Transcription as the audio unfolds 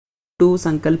to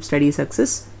Sankalp Study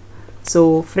Success. So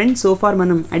friends, so far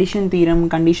మనం addition theorem,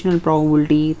 conditional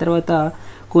probability, తర్వాత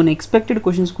కొన్ని expected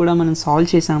questions కూడా మనం సాల్వ్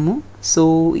చేసాము. సో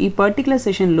ఈ పర్టికులర్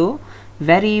సెషన్లో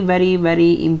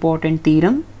very important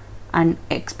theorem and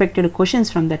expected questions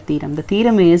from that theorem. The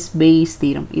theorem is Bayes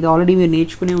theorem. ఇది already మీరు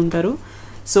నేర్చుకునే ఉంటారు.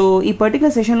 సో ఈ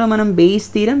పర్టికులర్ సెషన్లో మనం బేస్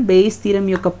థీరం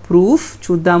యొక్క ప్రూఫ్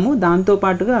చూద్దాము.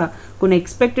 దాంతోపాటుగా కొన్ని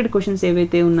ఎక్స్పెక్టెడ్ క్వశ్చన్స్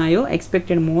ఏవైతే ఉన్నాయో,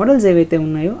 ఎక్స్పెక్టెడ్ మోడల్స్ ఏవైతే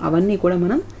ఉన్నాయో అవన్నీ కూడా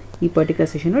మనం ఈ పర్టికులర్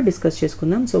సెషన్లో డిస్కస్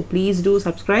చేసుకుందాం. So please do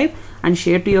subscribe and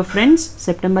share to your friends.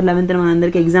 September 11th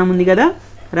మనందరికీ ఎగ్జామ్ ఉంది కదా,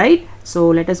 right? So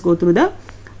let us go through the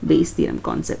base theorem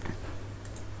concept.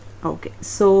 Okay,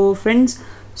 so friends,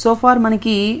 so far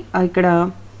మనకి ఇక్కడ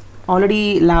ఆల్రెడీ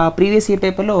ప్రీవియస్ ఇయర్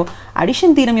పేపర్లో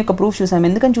addition theorem యొక్క proof చూసాం.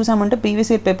 ఎందుకని చూసామంటే ప్రీవియస్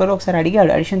ఇయర్ పేపర్లో ఒకసారి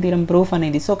అడిగాడు అడిషన్ థీరం ప్రూఫ్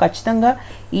అనేది. సో ఖచ్చితంగా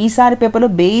ఈసారి పేపర్లో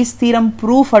బేస్ థీరం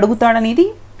ప్రూఫ్ అడుగుతాడనేది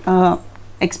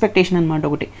ఎక్స్పెక్టేషన్ అనమాట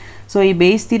ఒకటి. సో ఈ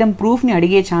బేస్ థీరం ప్రూఫ్ని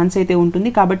అడిగే ఛాన్స్ అయితే ఉంటుంది,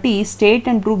 కాబట్టి state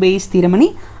and prove base theorem అని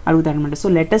అడుగుతాడనమాట. సో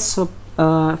లెటస్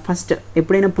ఫస్ట్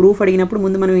ఎప్పుడైనా ప్రూఫ్ అడిగినప్పుడు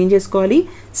ముందు మనం ఏం చేసుకోవాలి,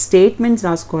 statements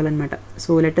రాసుకోవాలన్నమాట.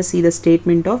 So let's see the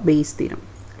statement of base theorem,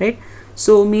 right?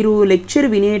 So మీరు లెక్చర్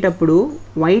వినేటప్పుడు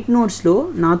వైట్ నోట్స్లో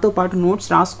నాతో పాటు నోట్స్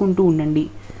రాసుకుంటూ ఉండండి.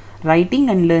 రైటింగ్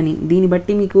అండ్ లెర్నింగ్, దీన్ని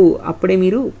బట్టి మీకు అప్పుడే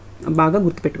మీరు బాగా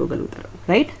గుర్తుపెట్టుకోగలుగుతారు,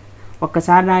 రైట్?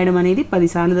 ఒక్కసారి రాయడం అనేది 10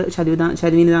 సార్లు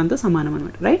చదివిన దాంతో సమానం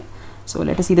అనమాట, right? So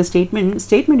let us see the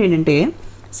statement ఏంటంటే,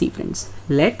 see friends,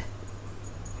 let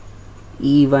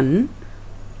E1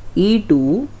 E2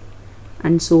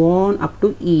 and so on up to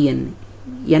n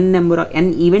number of n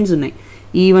events ఉన్నాయి.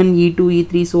 E1 E2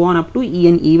 E3 so on up to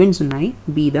en events ఉన్నాయి.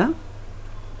 be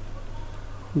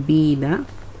the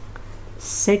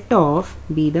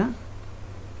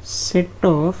set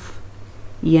of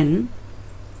n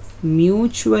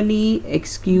mutually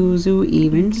exclusive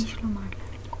events,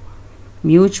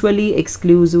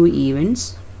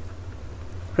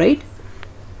 right?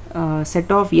 Set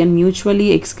of n mutually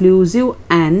exclusive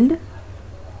and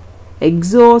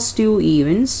exhaustive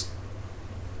events,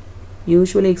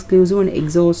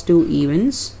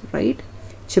 right?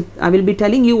 I will be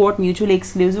telling you what mutually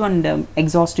exclusive and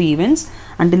exhaustive events.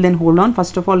 Until then, hold on.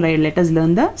 First of all, let us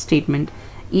learn the statement.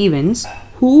 Events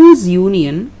whose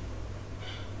union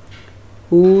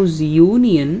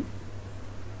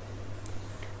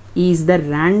is the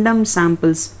random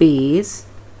sample space,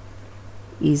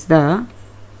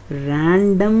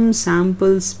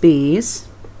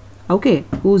 okay,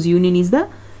 whose union is the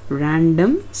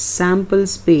random sample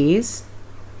space.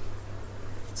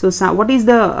 So what is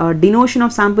the denotion of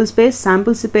sample space?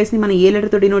 Sample space ni mana A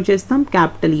letter తో denote చేస్తాం?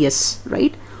 capital S,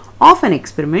 right? of an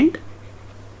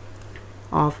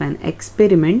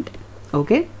experiment,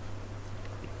 okay,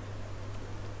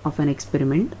 of an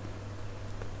experiment.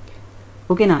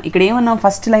 ఓకేనా? ఇక్కడ ఏమన్నా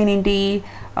first line ఏంటి,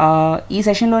 ఈ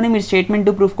సెషన్లోనే మీరు statement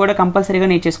to proof కూడా కంపల్సరీగా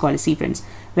నేర్చేసుకోవాలి. See friends,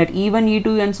 let E1 E2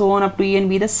 and so on up to en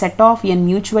be the set of n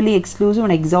mutually exclusive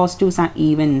and exhaustive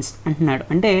events అంటున్నాడు.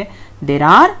 అంటే there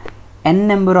are n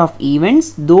number of events,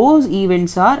 those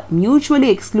events are mutually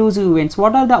exclusive events.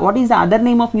 What is the other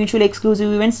name of mutually exclusive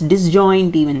events?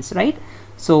 Disjoint events, right?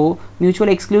 So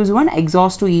mutual exclusive and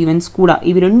exhaustive events కూడా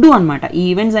ఇవి రెండు అనమాట. ఈ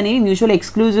events అనేవి mutual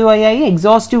exclusive అయ్యాయి,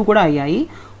 exhaustive కూడా అయ్యాయి.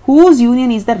 Whose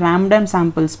union is the random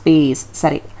sample space.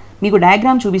 సరే, మీకు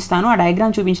డయాగ్రామ్ చూపిస్తాను. ఆ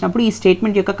డయాగ్రామ్ చూపించినప్పుడు ఈ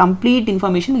స్టేట్మెంట్ యొక్క కంప్లీట్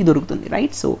ఇన్ఫర్మేషన్ మీకు దొరుకుతుంది,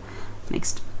 right? So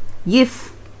next, if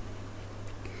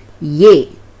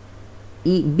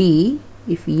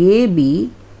A be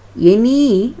any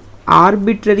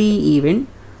arbitrary event,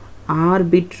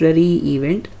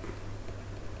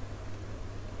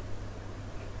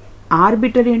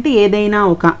 arbitrary అంటే ఏదైనా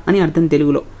ఒక అని అర్థం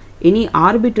తెలుగులో. Any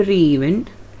arbitrary event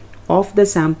of the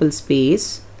sample space,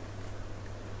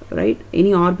 right?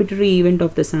 Any arbitrary event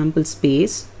of the sample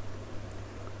space,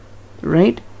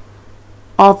 right,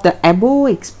 of the above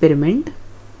experiment,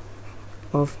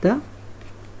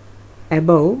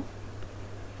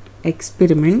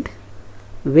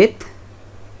 with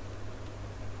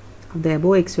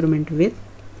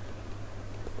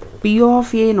P of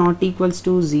A not equals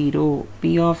to 0,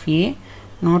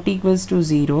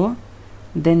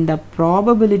 then the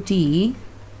probability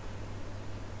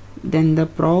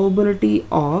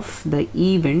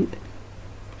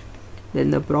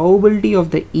of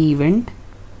the event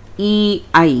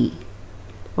EI,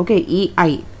 okay,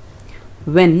 EI,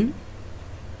 when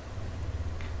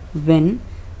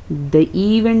the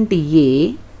event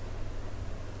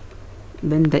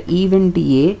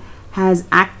A has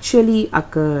actually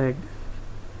occurred,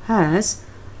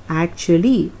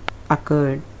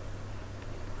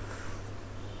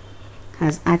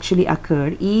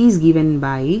 is given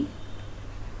by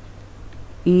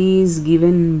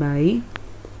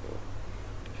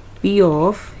P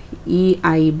of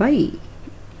EI by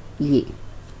A,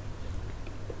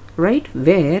 right,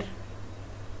 where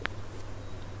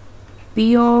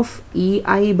P of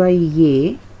EI by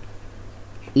A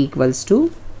equals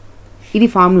to,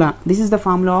 this is the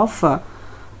formula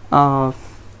of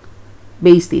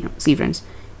Bayes theorem. See friends,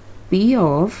 P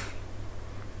of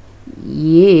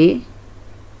A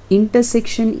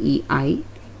intersection EI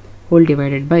whole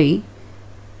divided by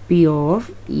P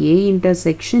of A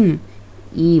intersection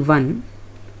E1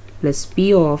 plus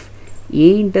P of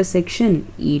A intersection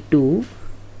E2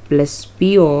 plus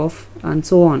P of and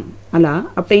so on.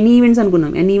 Ala up to any events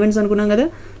anukunnam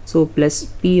kada, so plus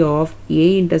P of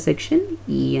A intersection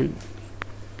En,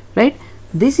 right.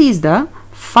 This is the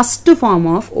first form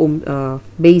of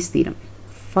Bayes theorem.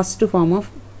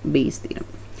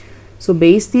 So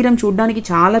Bayes theorem చూడడానికి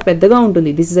చాలా పెద్దగా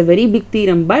ఉంటుంది. This is a very big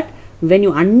theorem, but when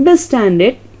you understand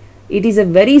it, it is a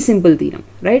very simple theorem,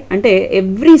 right? Ante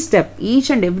every step, each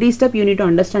and every step you need to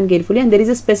understand carefully, and there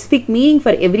is a specific meaning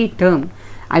for every term.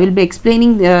 I will be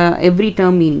explaining every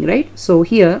term meaning, right? So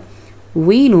here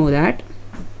we know that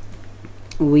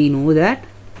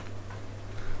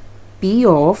P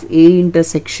of A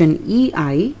intersection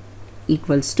EI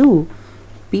equals to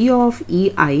P of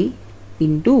EI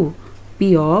into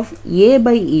P of A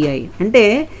by EI. అంటే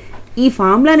ఈ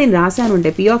formula నేను రాశాను అంటే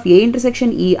P of A intersection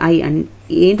EI and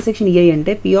A intersection EI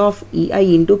అంటే P of EI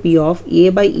into P of A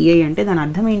by EI అంటే దాని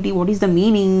అర్థం ఏంటి? What is the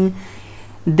meaning?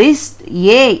 This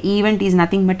A event is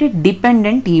nothing but a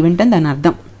dependent event అని దాని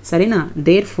అర్థం, సరేనా?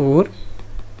 Therefore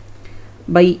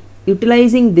by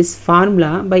utilizing this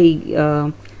formula, by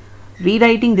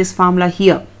rewriting this formula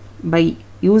here, by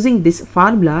using this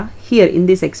formula here in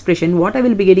this expression, what I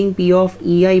will be getting, P of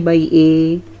EI by A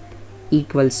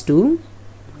equals to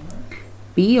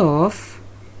P of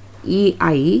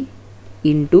EI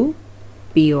into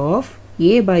P of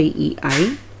A by EI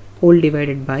whole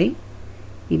divided by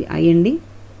ఇది I and D,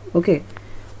 okay,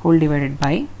 whole divided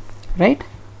by, right,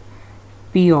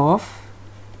 P of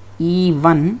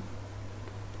E1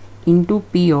 into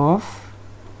P of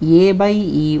A by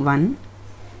E1,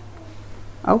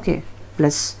 okay,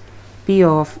 plus P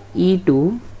of E2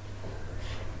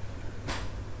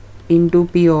 into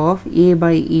P of A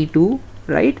by E2,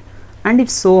 right, and if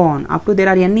so on up to there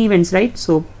are n events, right?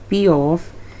 So P of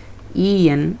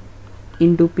En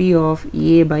into P of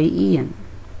A by En,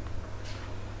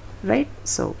 right?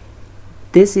 So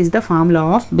this is the formula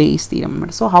of Bayes theorem.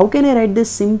 So how can I write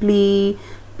this simply?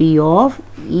 P of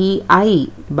EI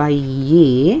by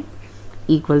A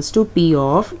equals to P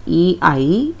of EI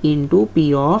into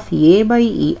P of A by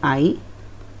EI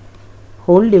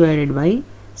whole divided by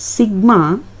sigma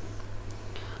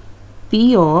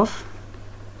P of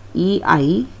EI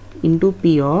into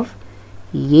P of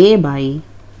A by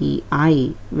EI,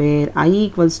 where I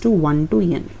equals to 1 to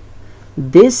n.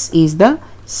 This is the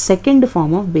second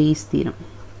form of Bayes theorem.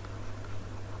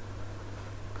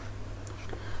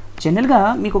 జనరల్గా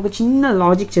మీకు ఒక చిన్న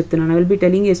logic చెప్తున్నాను. I will be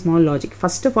telling a small logic.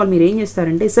 First of all మీరు ఏం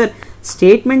చేస్తారంటే, sir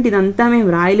statement ఇదంతా మేము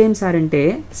రాయలేం సార్ అంటే,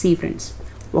 సి ఫ్రెండ్స్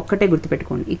ఒక్కటే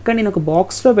గుర్తుపెట్టుకోండి, ఇక్కడ నేను ఒక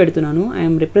బాక్స్లో పెడుతున్నాను.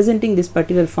 I'm representing this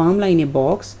particular formula in a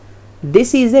box.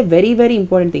 This is a very very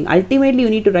important thing. Ultimately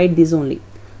you need to right this only.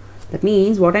 That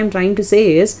means what I am trying to say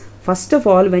is, first of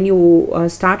all, when you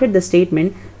started the statement,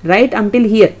 write until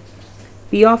here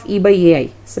P of E by AI,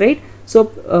 right? So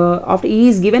after E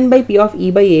is given by P of E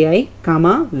by AI,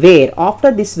 comma, where, after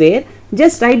this where,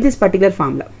 just write this particular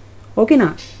formula. Okay na?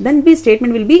 Then the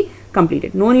statement will be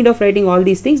completed. No need of writing all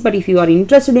these things, but if you are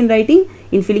interested in writing,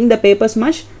 in filling the papers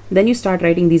much, then you start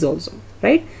writing these also,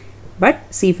 right? But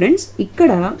see friends,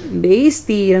 ikkada Bayes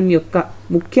theorem yokka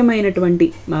mukhyamayinatuvanti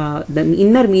the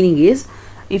inner meaning is,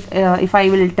 if I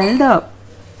will tell the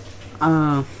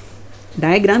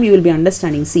diagram, you will be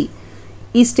understanding. See,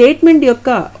 ఈ statement యొక్క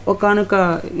ఒకనొక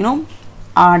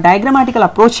ఆ డయాగ్రామాటికల్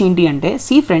approach ఏంటి అంటే,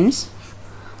 see friends,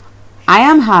 I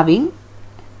am having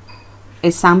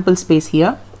a sample space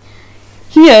here.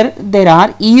 Here there are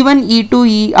E1, E2,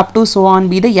 E up to so on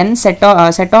be the n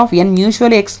set of n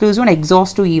mutually exclusive and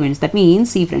exhaustive events. That means,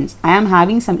 see friends, I am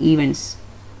having some events.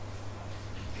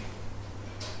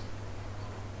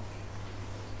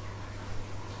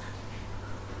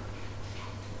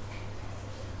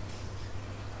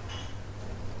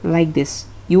 Like this.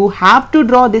 You have to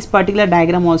draw this particular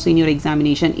diagram also in your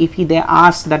examination if they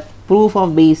ask that proof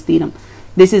of Bayes theorem.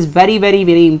 This is very very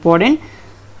very important,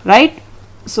 right?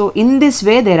 So in this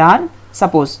way there are,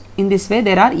 suppose in this way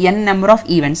there are n number of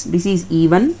events. This is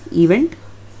E1 event,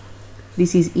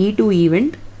 this is E2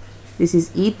 event, this is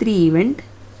E3 event,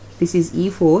 this is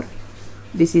E4,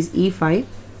 this is E5,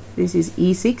 this is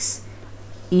E6,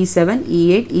 E7,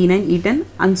 E8, E9, E10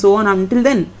 and so on until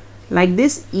then. like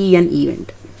this En event.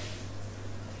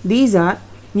 These are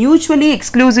mutually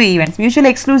exclusive events.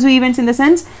 Mutually exclusive events in the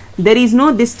sense there is no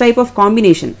this type of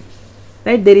combination,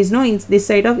 right? There is no this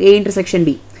side of A intersection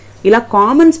B. ఇలా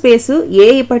common space ఏ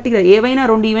particular ఏవైనా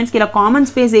రెండు ఈవెంట్స్కి ఇలా common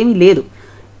space ఏమీ లేదు.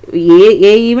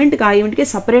 ఏ ఈవెంట్కి ఆ ఈవెంట్కి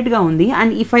సపరేట్గా ఉంది.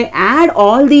 And if I add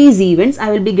all these events I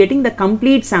will be getting the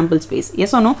complete sample space.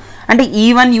 Yes are no? అంటే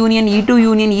E1 union E2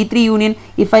 union E3 union,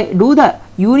 if I do the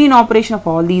union operation of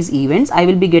all these events I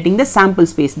will be getting the sample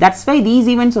space. That's why these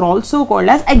events are also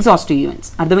called as exhaustive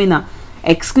events. అర్థమైందా?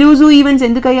 Exclusive events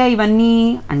ఎందుకయ్యా ఇవన్నీ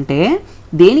అంటే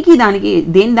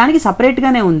దానికి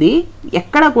సపరేట్గానే ఉంది.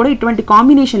 ఎక్కడ కూడా ఇటువంటి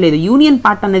combination లేదు, యూనియన్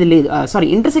పార్ట్ అనేది లేదు,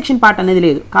 ఇంటర్సెక్షన్ పార్ట్ అనేది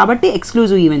లేదు. కాబట్టి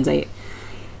ఎక్స్క్లూజివ్ ఈవెంట్స్ అయ్యాయి.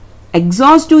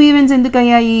 ఎగ్జాస్టివ్ ఈవెంట్స్ ఎందుకు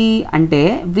అయ్యాయి అంటే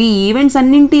ఈ ఈవెంట్స్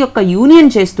అన్నింటి యొక్క యూనియన్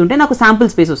చేస్తుంటే నాకు శాంపుల్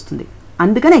స్పేస్ వస్తుంది,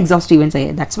 అందుకని ఎగ్జాస్టివ్ ఈవెంట్స్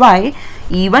అయ్యాయి. That's why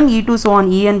E1 E2 so on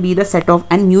En be the set of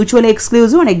and mutual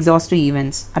exclusive and exhaustive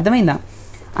events. అర్థమైందా?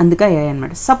 అందుకే అయ్యాయి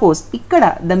అనమాట. సపోజ్ ఇక్కడ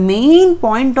the main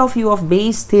point of view of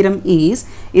base theorem is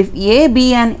if A B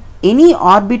and any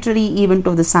arbitrary event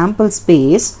of the sample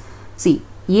space. C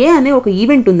ఏ అనే ఒక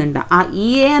event ఉందంట. ఆ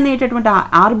ఏ అనేటటువంటి ఆ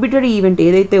ఆర్బిటరీ ఈవెంట్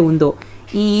ఏదైతే ఉందో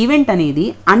ఈ ఈవెంట్ అనేది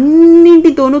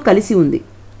అన్నింటితోనూ కలిసి ఉంది,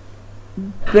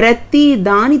 ప్రతి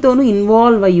దానితోనూ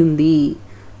ఇన్వాల్వ్ అయి ఉంది.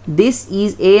 దిస్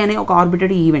ఈజ్ ఏ అనే ఒక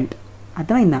ఆర్బిటరీ ఈవెంట్.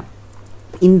 అర్థమైందా?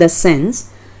 In the sense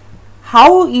how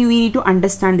you need to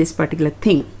understand this particular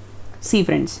thing. See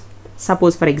friends,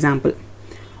 suppose for example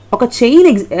ఒక చైన్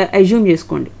అజ్యూమ్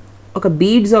చేసుకోండి. ఒక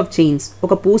బీడ్స్ ఆఫ్ చైన్స్,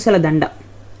 ఒక పూసల దండ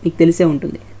మీకు తెలిసే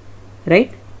ఉంటుంది,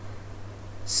 రైట్?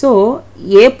 సో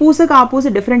ఏ పూసకు ఆ పూస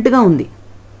డిఫరెంట్గా ఉంది,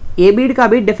 ఏ బీడ్కి ఆ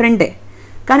బీడ్ డిఫరెంటే,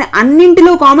 కానీ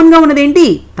అన్నింటిలో కామన్గా ఉన్నది ఏంటి?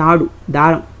 తాడు,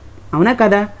 దారం. అవునా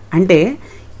కదా? అంటే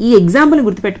ఈ ఎగ్జాంపుల్ని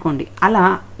గుర్తుపెట్టుకోండి. అలా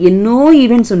ఎన్నో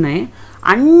ఈవెంట్స్ ఉన్నాయి,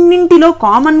 అన్నింటిలో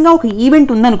కామన్గా ఒక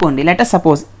ఈవెంట్ ఉందనుకోండి. Let us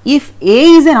suppose if A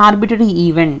is an arbitrary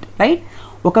event, right?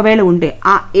 ఒకవేళ ఉంటే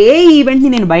ఆ ఏ ఈవెంట్ని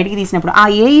నేను బయటికి తీసినప్పుడు ఆ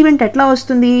ఏ ఈవెంట్ ఎట్లా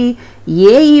వస్తుంది?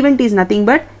 ఏ ఈవెంట్ ఈజ్ నథింగ్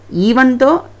బట్ E1తో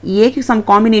ఏకి సమ్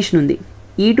కాంబినేషన్ ఉంది,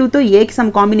 E2తో ఏకి సమ్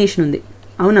కాంబినేషన్ ఉంది,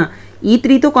 అవునా?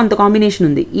 E3తో కొంత కాంబినేషన్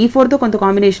ఉంది, E4తో కొంత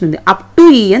కాంబినేషన్ ఉంది, up to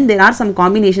En there are some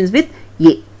combinations with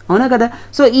a. అవునా కదా?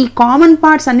 సో ఈ కామన్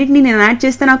పార్ట్స్ అన్నిటిని నేను యాడ్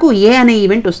చేస్తే నాకు ఏ అనే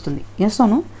ఈవెంట్ వస్తుంది. ఎస్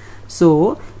అవును? సో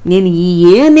నేను ఈ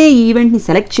ఏ అనే ఈవెంట్ని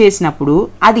సెలెక్ట్ చేసినప్పుడు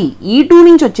అది E2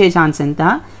 నుంచి వచ్చే ఛాన్స్ ఎంత,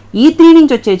 E3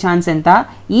 నుంచి వచ్చే ఛాన్స్ ఎంత,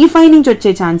 E5 నుంచి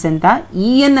వచ్చే ఛాన్స్ ఎంత,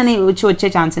 En అనే వచ్చే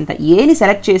ఛాన్స్ ఎంత. ఏని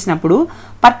సెలెక్ట్ చేసినప్పుడు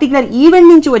పర్టికులర్ ఈవెంట్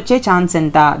నుంచి వచ్చే ఛాన్స్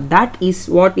ఎంత. That is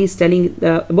what is telling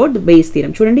about the base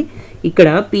theorem. చూడండి ఇక్కడ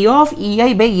P ఆఫ్ EI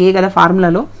బై ఏ కదా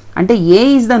ఫార్ములాలో. అంటే ఏ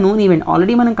is the known event.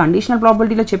 Already మనం కండిషనల్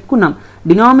ప్రాబిలిటీలో చెప్పుకున్నాం,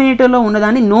 డినామినేటర్లో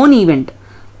ఉన్నదాన్ని నోన్ ఈవెంట్.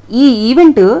 ఈ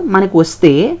ఈవెంట్ మనకు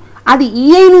వస్తే అది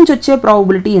EI నుంచి వచ్చే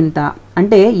ప్రాబిలిటీ ఎంత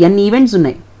అంటే n ఈవెంట్స్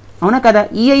ఉన్నాయి. అవునా కదా?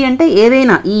 EI అంటే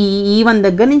ఏదైనా ఈ E1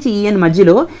 దగ్గర నుంచి En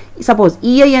మధ్యలో సపోజ్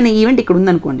EI అనే ఈవెంట్ ఇక్కడ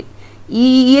ఉందనుకోండి. ఈ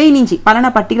EI నుంచి పలానా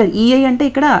పర్టికులర్ EI అంటే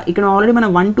ఇక్కడ ఆల్రెడీ మనం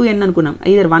 1 to n అనుకున్నాం.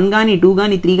 either 1 కానీ 2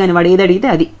 కానీ 3 కానీ వాడు ఏది అడిగితే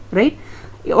అది, రైట్?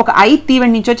 ఒక ith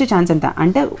ఈవెంట్ నుంచి వచ్చే ఛాన్స్ ఎంత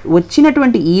అంటే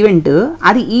వచ్చినటువంటి ఈవెంట్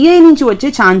అది EI నుంచి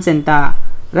వచ్చే ఛాన్స్ ఎంత,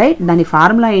 రైట్? దాని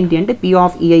ఫార్ములా ఏంటి అంటే P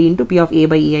of EI into P of A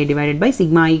by EI divided by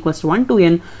sigma equals to 1 to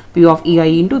n P of EI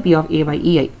into P of A by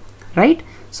EI, right?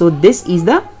 So this is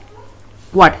the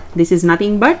what? This is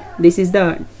nothing but this is the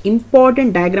important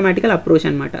diagrammatical approach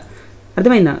అనమాట.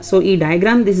 అర్థమైందా? So ఈ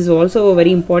diagram this is also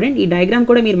very important. ఈ diagram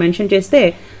కూడా మీరు mention చేస్తే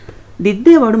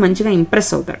దిద్దేవాడు మంచిగా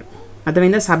impress అవుతాడు.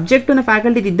 అర్థమైందా? సబ్జెక్ట్ ఉన్న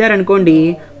ఫ్యాకల్టీ దిద్దారనుకోండి,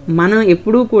 మనం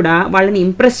ఎప్పుడూ కూడా వాళ్ళని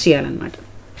ఇంప్రెస్ చేయాలన్నమాట,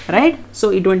 రైట్? సో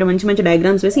ఇటువంటి మంచి మంచి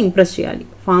డయాగ్రామ్స్ వేసి ఇంప్రెస్ చేయాలి.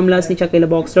 ఫార్ములాస్ని చక్కగా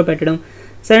ఇలా బాక్స్లో పెట్టడం.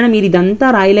 సరేనా? మీరు ఇదంతా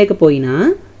రాయలేకపోయినా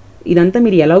ఇదంతా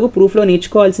మీరు ఎలాగో ప్రూఫ్లో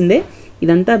నేర్చుకోవాల్సిందే.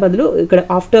 ఇదంతా బదులు ఇక్కడ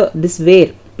after this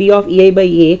wear P of EI by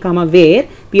A, where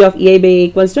P of EI by A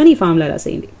equals to అని ఈ ఫార్ములా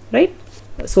రాసేయండి, రైట్?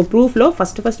 సో ప్రూఫ్లో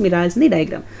ఫస్ట్ మీరు రాయాల్సింది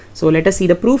diagram. So let us see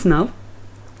the proof now.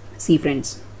 See friends,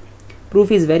 proof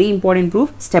is very important proof.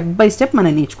 Step by step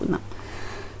మనం నేర్చుకుందాం.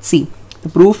 See,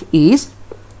 the proof is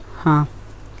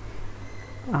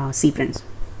see friends,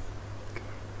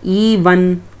 E1,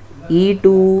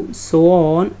 E2 so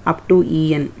on up to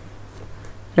En,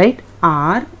 right,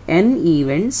 are n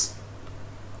events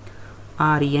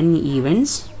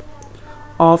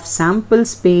of sample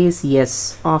space S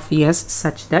of S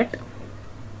such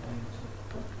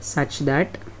that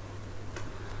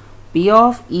P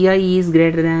of EI is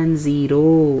greater than 0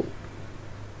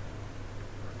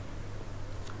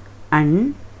 and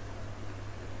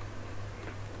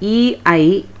EI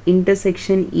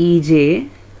intersection EJ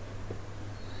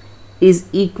is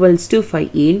equals to 5.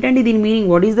 ఏంటంటే దీని meaning?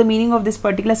 What is the meaning of this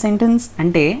particular sentence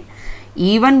అంటే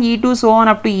E1, E2 so on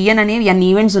up to En అనేవి n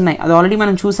events ఉన్నాయి. అది already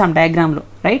మనం చూసాం డయాగ్రామ్లో,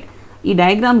 right? ఈ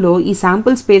డయాగ్రామ్లో ఈ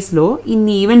శాంపుల్ స్పేస్లో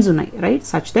ఇన్ని ఈవెంట్స్ ఉన్నాయి, right?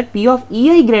 Such that P of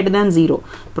EI greater than 0.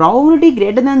 Probability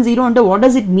greater than 0 అంటే వాట్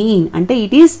డస్ ఇట్ మీన్ అంటే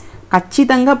ఇట్ ఈస్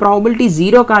ఖచ్చితంగా ప్రాబబిలిటీ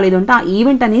 0 కాలేదు అంటే ఆ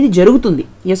ఈవెంట్ అనేది జరుగుతుంది.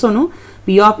 Yes oh no?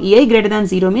 P of EI greater than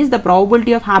 0 means the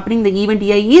probability of happening the event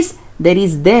EI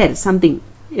is there something.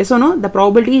 Yes or no? The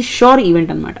probability is sure event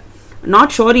అనమాట. Not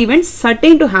sure event,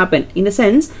 certain to happen. In the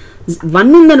sense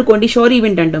 1 ఉందనుకోండి షోర్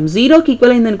event అంటాం, 0కి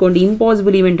equal అయిందనుకోండి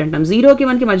impossible event అంటాం. 0కి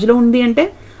 1కి మధ్యలో ఉంది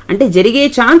అంటే జరిగే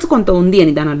ఛాన్స్ కొంత ఉంది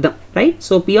అని దాని అర్థం, right?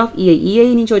 So P of EI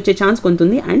నుంచి వచ్చే ఛాన్స్ కొంత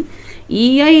ఉంది. And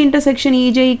EI intersection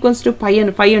EJ equals to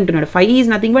 5 అంటున్నాడు. 5 is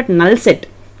nothing but null set.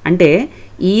 అంటే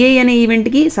EI అనే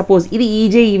ఈవెంట్కి సపోజ్ ఇది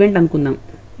EJ ఈవెంట్ అనుకుందాం.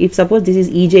 If suppose this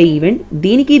is EJ event,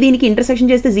 దీనికి ఇంటర్సెక్షన్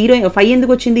చేస్తే 5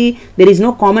 ఎందుకు వచ్చింది? There is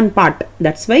no common part,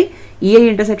 that's why EI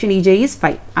intersection EJ is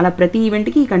 5. అలా ప్రతి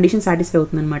ఈవెంట్కి ఈ కండిషన్ సాటిస్ఫై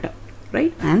అవుతుంది అనమాట,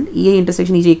 right? And EI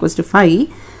intersection EJ equals to 5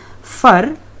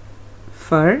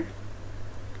 for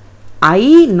I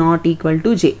not equal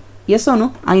to J. Yes or no?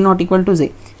 I not equal to J.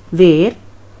 Where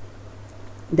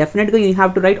definitely you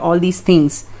have to write all these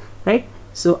things, right?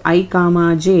 So I comma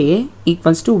J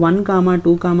equals to 1 comma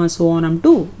 2 comma so on up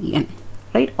to n,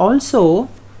 right? Also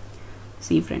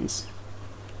see friends,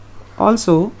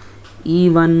 also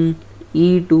E1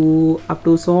 E2 up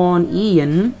to so on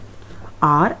En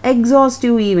are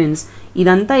exhaustive events.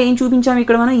 ఇదంతా ఏం చూపించాము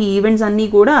ఇక్కడ మనం? ఈ events అన్నీ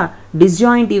కూడా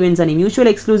disjoint events అని, mutual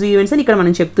exclusive events అని ఇక్కడ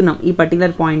మనం చెప్తున్నాం ఈ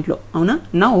పర్టికులర్ పాయింట్లో, అవునా?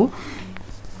 Now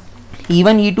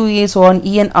E1 E2 E so on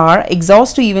En are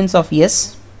exhaustive events of S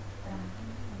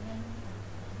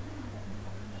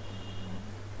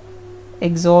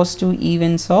exhaustive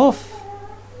events of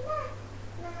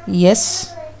S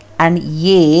and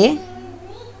A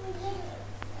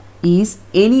is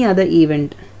any other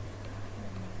event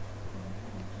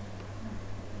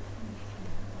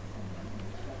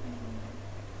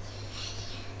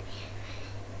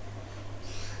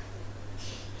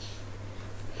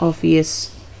of S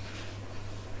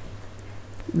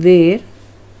where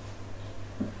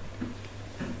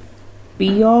P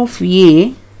of A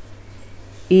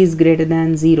is greater than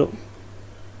 0,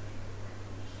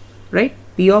 right?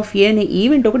 P of A అనే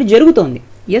event ఒకటి జరుగుతోంది.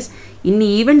 Yes, ఇన్ని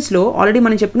ఈవెంట్స్లో already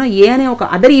మనం చెప్పిన ఏ అనే ఒక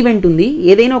other event ఉంది,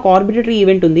 ఏదైనా ఒక ఆర్బిటరీ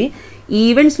ఈవెంట్ ఉంది. ఈ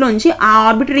ఈవెంట్స్లోంచి ఆ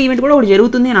ఆర్బిటరీ ఈవెంట్ కూడా ఒకటి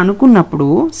జరుగుతుంది అని అనుకున్నప్పుడు,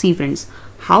 see friends,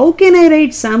 how can I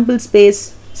right sample space?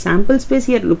 Sample space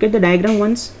here, look at the diagram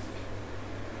once.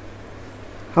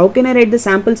 How can I write the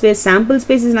sample space? Sample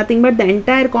space is nothing but the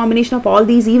entire combination of all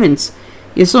these events.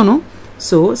 Yes or no?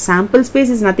 So sample space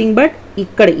is nothing but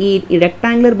ఇక్కడ ఈ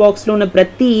rectangular box లో ఉన్న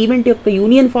ప్రతి event యొక్క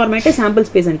union format sample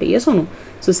space అంటే. Yes or no?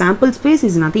 So sample space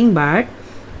is nothing but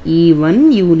E1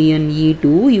 union E2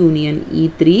 union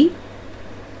E3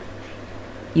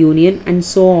 union and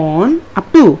so on up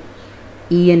to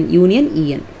En union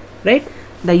En, right?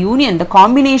 The union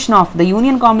combination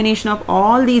of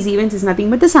all these events is nothing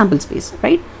but the sample space,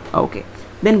 right? Okay,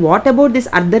 then what about this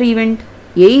other event?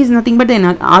 A is nothing but an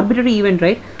arbitrary event,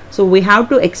 right? So we have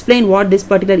to explain what this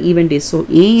particular event is. So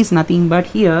A is nothing but,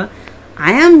 here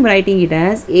I am writing it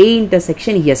as A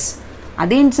intersection S.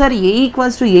 అదేంటి sir A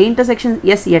equals to A intersection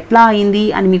S ఎట్లా అయింది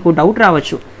అని మీకు doubt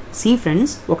రావచ్చు. See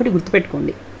friends, ఒకటి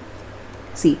గుర్తుపెట్టుకోండి.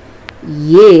 C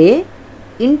A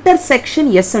intersection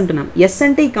yes అంటున్నాం. Yes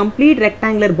అంటే ఈ కంప్లీట్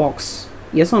రెక్టాంగులర్ బాక్స్.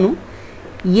 ఎస్ అవును.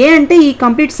 ఏ అంటే ఈ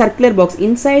complete circular box.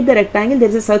 Inside the rectangle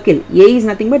there is a circle. A is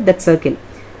nothing but that circle.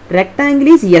 Rectangle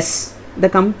is yes. The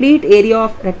complete area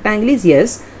of rectangle is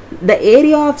yes. The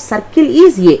area of circle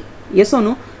is a. Yes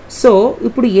అవును. So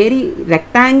ఇప్పుడు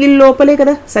rectangle లోపలే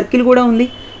కదా circle కూడా ఉంది.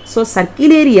 So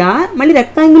circle area మళ్ళీ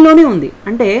రెక్టాంగిల్లోనే ఉంది.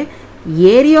 అంటే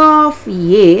area of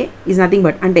A is nothing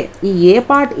but, అంటే ఈ ఏ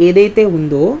పార్ట్ ఏదైతే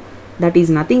ఉందో that is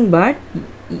nothing but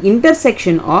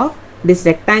intersection of this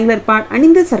rectangular part and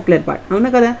in the circular part. అవునా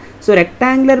కదా. సో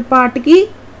రెక్టాంగులర్ పార్ట్కి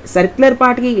సర్క్యులర్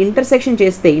పార్ట్కి ఇంటర్సెక్షన్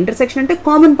చేస్తే, ఇంటర్సెక్షన్ అంటే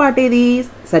కామన్ పార్ట్ ఏది?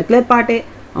 సర్క్యులర్ పార్టే.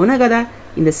 అవునా కదా.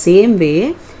 In the same way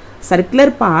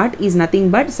circular part is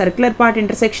nothing but circular part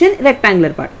intersection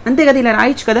rectangular part. అంతే కదా, ఇలా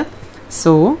రాయొచ్చు కదా.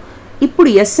 సో ఇప్పుడు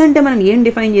ఎస్ అంటే మనం ఏం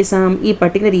డిఫైన్ చేసాం? ఈ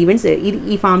పర్టికులర్ ఈవెంట్స్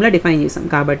ఈ ఫార్ములా డిఫైన్ చేసాం.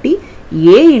 కాబట్టి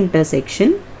ఏ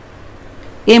ఇంటర్సెక్షన్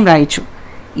ఏం రాయొచ్చు?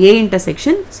 A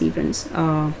intersection, see friends,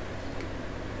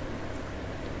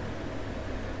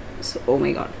 so oh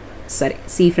my god, sorry,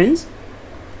 see friends,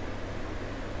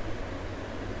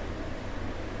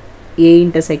 A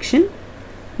intersection,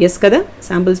 yes kada,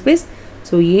 sample space.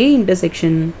 So A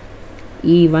intersection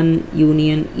E1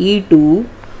 union E2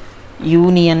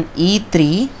 union E3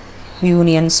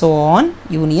 union so on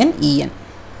union En,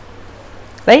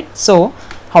 right? So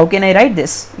how can I write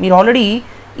this? మీరు already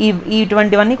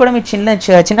ఇటువంటివన్నీ కూడా మీరు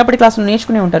చిన్నప్పటి క్లాసులో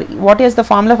నేర్చుకునే ఉంటారు. What is the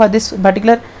formula for this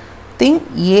particular thing?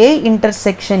 A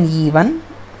intersection E1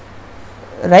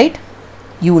 right,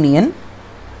 union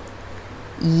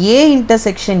A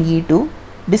intersection E2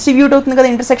 distribute అవుతుంది కదా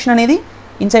intersection అనేది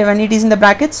inside when it is in the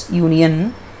brackets, union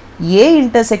A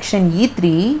intersection E3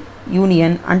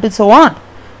 union until so on,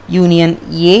 union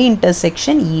A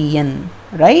intersection En,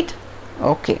 right?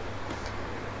 Okay,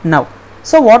 now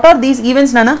so what are these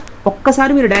events nana?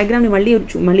 ఒక్కసారి మీరు డయాగ్రామ్ని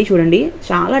మళ్ళీ చూడండి.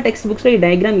 చాలా text బుక్స్లో ఈ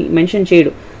డయాగ్రామ్ మెన్షన్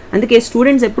చేయడు. అందుకే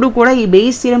students ఎప్పుడు కూడా ఈ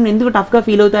బేస్ థియరమ్ ఎందుకు టఫ్గా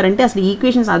ఫీల్ అవుతారంటే అసలు ఈ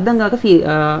ఈక్వేషన్స్ అర్థం కాక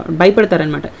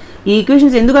భయపడతారనమాట. ఈ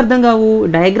ఈక్వేషన్స్ ఎందుకు అర్థం కావు?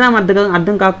 డయాగ్రామ్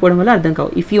అర్థం కాకపోవడం వల్ల అర్థం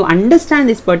కావు. If you understand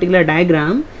this particular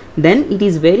diagram then it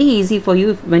is very easy for you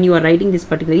when you are writing this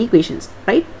particular equations,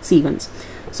 right? C1s.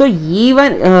 So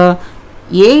E1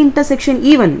 A intersection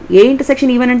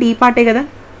E1 అంటే ఈ పార్టే కదా,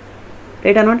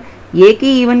 రైట్ ఆర్ నాట్? ఏకి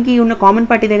ఈవన్కి ఉన్న కామన్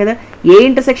పార్ట్ ఇదే కదా. A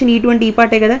intersection E2 అంటే ఈ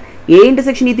పార్టే కదా. ఏ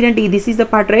ఇంటర్సెక్షన్ E3 అంటే this is the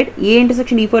part, right? A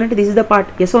intersection E4 అంటే this is the part,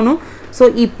 yes oh no? So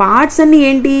ఈ పార్ట్స్ అన్ని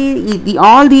ఏంటి?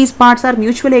 All these parts are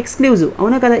mutually exclusive,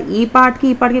 అవునా కదా? ఈ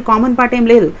పార్ట్కి కామన్ పార్ట్ ఏం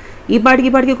లేదు, ఈ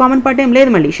పార్ట్కి కామన్ పార్ట్ ఏం లేదు.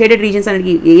 మళ్ళీ షేడెడ్ రీజన్స్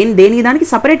అనేది దేనికి దానికి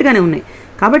సపరేట్గానే ఉన్నాయి.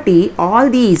 కాబట్టి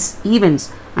ఆల్ దీస్ ఈవెంట్స్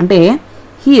అంటే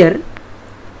here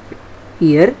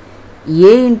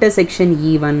A intersection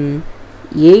E1,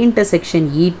 A intersection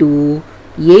E2,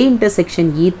 A intersection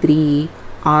E3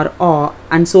 are all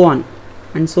and so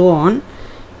on,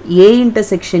 A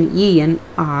intersection En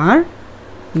are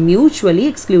mutually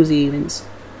exclusive events,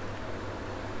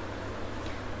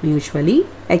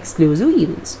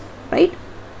 right?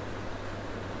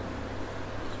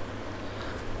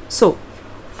 So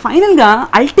final ga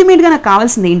ultimate ga నాకు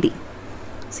కావాల్సింది ఏంటి?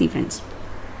 See friends,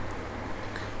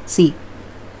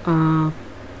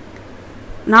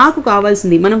 నాకు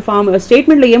కావాల్సింది మనం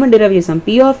స్టేట్మెంట్లో ఏమని derive చేసాం? P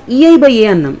of EI by A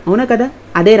అన్నాం, అవునా కదా?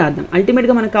 అదే రాద్దాం.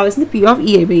 అల్టిమేట్గా మనకు కావాల్సింది P of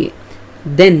EI by A.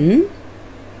 Then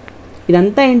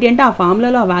ఇదంతా ఏంటి అంటే ఆ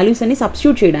ఫార్ములాలో ఆ వాల్యూస్ అన్ని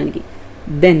సబ్స్టిట్యూట్ చేయడానికి.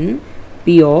 Then P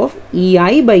of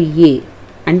EI by A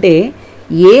అంటే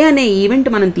ఏ అనే ఈవెంట్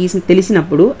మనం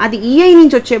తెలిసినప్పుడు అది EI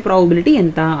నుంచి వచ్చే ప్రాబబిలిటీ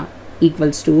ఎంత?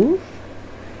 ఈక్వల్స్ టు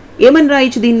ఏమని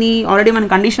రాయొచ్చు దీన్ని? ఆల్రెడీ మనం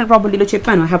కండిషనల్ ప్రాబబిలిటీలో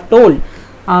చెప్పాను. ఐ హ్యావ్ టోల్డ్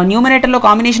న్యూమరేటర్లో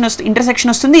కాంబినేషన్ ఇంటర్సెక్షన్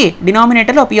వస్తుంది,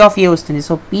 డినామినేటర్లో P of A వస్తుంది.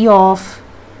 So P of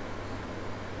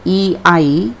EI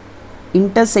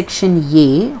intersection A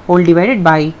whole divided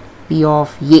by P of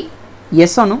A.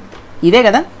 Yes or no? ఇదే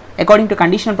కదా according to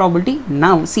conditional probability.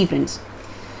 Now see friends,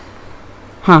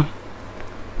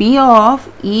 P of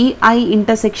EI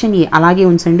intersection A అలాగే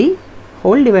ఉంచండి,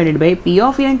 whole divided by P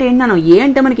of A అంటే ఏంటన్నా? A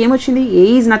అంటే మనకి ఏమొచ్చింది? A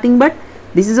is nothing but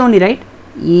this is only, right?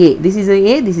 A, this is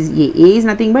A, this is A. A is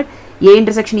nothing but A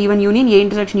intersection E1 union, A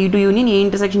intersection E2 union, A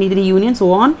intersection E3 union, so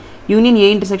on, union A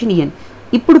intersection En.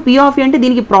 ఇప్పుడు P of A అంటే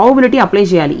దీనికి probability apply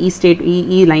చేయాలి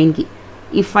ఈ లైన్కి.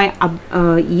 If I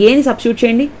ఏని substitute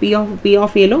చేయండి, P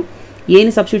of Aలో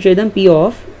ఏని substitute చేద్దాం? P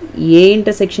of A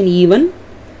intersection E1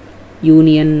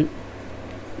 union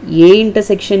A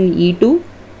intersection E2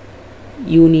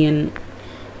 union,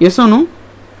 yes or no?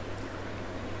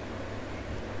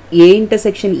 A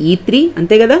intersection E3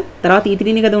 అంతే కదా, తర్వాత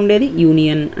E3ని కదా ఉండేది,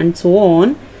 union and so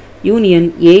on, union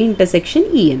A intersection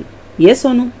En. Yes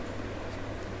oh no?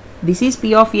 This is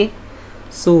P of A.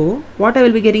 So what I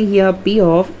will be getting here? P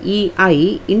of EI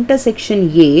intersection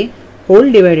A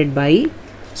whole divided by,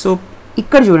 so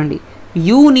ఇక్కడ చూడండి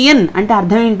union అంటే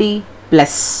అర్థం ఏంటి?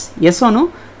 Plus, yes oh no?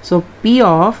 So P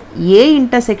of A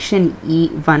intersection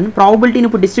E1 ప్రాబబిలిటీని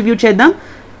ఇప్పుడు distribute చేద్దాం.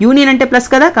 Union అంటే plus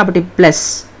కదా, కాబట్టి plus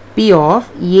P of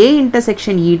A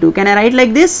intersection E2. Can I write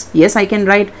like this? Yes, I can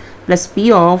write plus P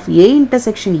of A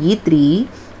intersection E3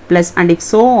 plus and if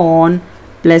so on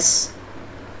plus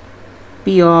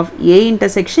P of A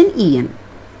intersection En,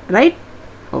 right?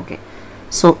 Okay.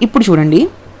 So ఇప్పుడు చూడండి,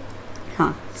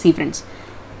 see friends,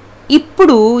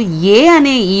 ఇప్పుడు A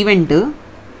అనే event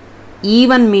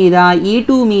E1 మీద,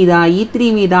 E2 మీద,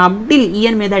 E3 మీద, అబ్డిల్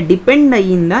En మీద depend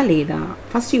అయ్యిందా లేదా?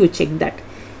 First you check that.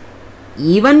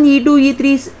 E1, E2, E3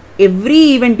 every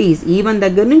event is E1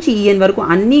 దగ్గర నుంచి En వరకు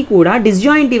అన్నీ కూడా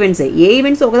డిస్జాయింట్ ఈవెంట్సే. ఏ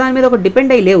ఈవెంట్స్ ఒకదాని మీద ఒక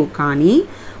డిపెండ్ అయ్యి లేవు, కానీ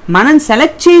మనం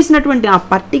సెలెక్ట్ చేసినటువంటి ఆ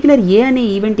పర్టికులర్ ఏ అనే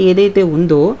ఈవెంట్ ఏదైతే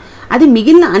ఉందో అది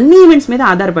మిగిలిన అన్ని ఈవెంట్స్ మీద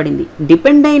ఆధారపడింది.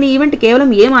 డిపెండ్ అయిన ఈవెంట్ కేవలం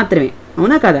ఏ మాత్రమే,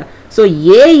 అవునా కదా? So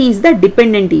A is the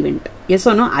dependent event, yes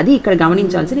oh no? అది ఇక్కడ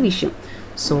గమనించాల్సిన విషయం.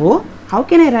 So how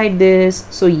can I write this?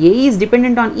 So A is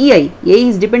dependent on EI, A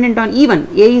is dependent on E1,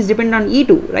 A is dependent on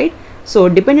E2, right? So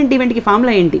dependent event ki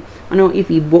formula enti?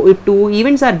 If two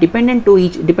events are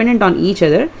dependent on each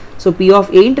other, so P of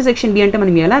A intersection B ante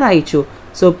manam ela rayichu?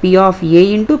 So P of A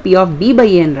into P of B by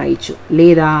A అని రాయొచ్చు,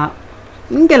 లేదా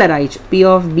ఇంకెలా రాయొచ్చు? P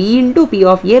of B into P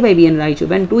of A by B అని రాయొచ్చు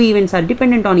when two events are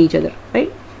dependent on each other,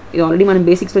 right? ఇది already మనం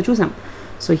బేసిక్స్లో చూసాం.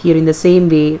 So here in the same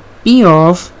way P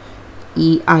of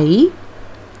EI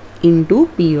into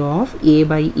P of A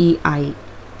by EI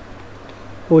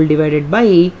whole divided by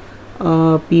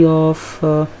P of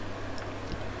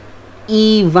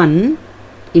E1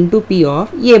 into P of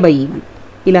A by E1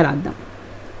 ఇలా రాద్దాం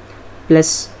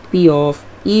plus P of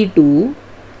E2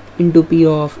 into P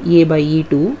of A by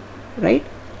E2, right,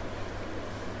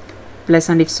 plus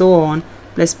and if so on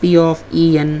plus P of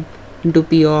En into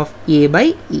P of A by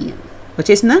En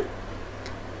వచ్చేసిందా.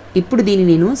 ఇప్పుడు దీన్ని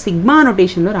నేను sigma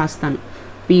నోటేషన్లో రాస్తాను.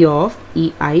 P of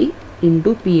EI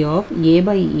into P of A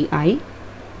by EI,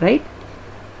 right,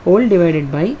 whole divided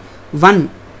by 1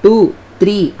 2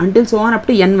 3 until so on up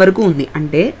to n వరకు ఉంది.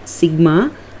 అంటే sigma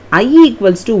I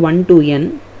equals to 1 to n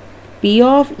P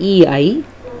of EI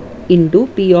into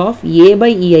P of A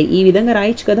by EI ఈ విధంగా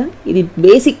రాయొచ్చు కదా. ఇది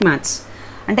basic maths.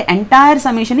 అంటే entire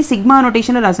సమ్మేషన్ని sigma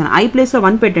నోటేషన్లో రాసాను. I ప్లేస్లో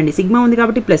 1 పెట్టండి, సిగ్మా ఉంది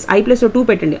కాబట్టి ప్లస్, I ప్లేస్లో 2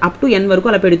 పెట్టండి, అప్ టు n వరకు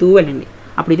అలా పెడుతూ వెళ్ళండి.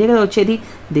 అప్పుడు ఇదే కదా వచ్చేది.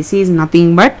 This is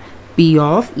nothing but P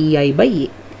of EI by A.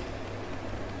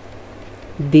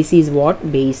 This is what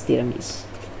base theorem is.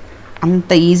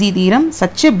 అంత easy theorem,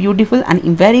 such a beautiful and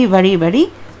very very very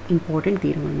important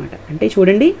theorem అనమాట. అంటే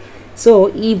చూడండి, సో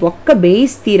ఈ ఒక్క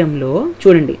బేస్ థీరంలో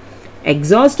చూడండి,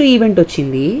 ఎగ్జాస్టివ్ ఈవెంట్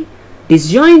వచ్చింది,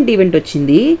 డిస్జాయింట్ ఈవెంట్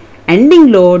వచ్చింది,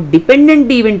 ఎండింగ్లో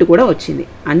డిపెండెంట్ ఈవెంట్ కూడా వచ్చింది.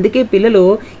 అందుకే పిల్లలు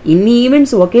ఇన్ని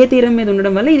ఈవెంట్స్ ఒకే థీరం మీద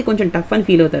ఉండడం వల్ల ఇది కొంచెం టఫ్ అని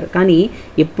ఫీల్ అవుతారు. కానీ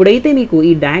ఎప్పుడైతే మీకు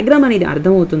ఈ డయాగ్రామ్ అనేది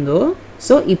అర్థమవుతుందో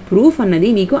సో ఈ ప్రూఫ్ అన్నది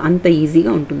మీకు అంత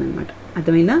ఈజీగా ఉంటుందన్నమాట.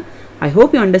 అర్థమైందా? I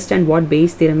hope you understand what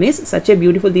Bayes theorem is. Such a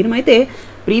beautiful theorem. అయితే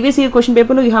previous year question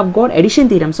paper lo you have got addition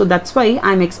theorem. So that's why I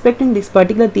am expecting this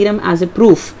particular theorem as a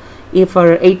proof for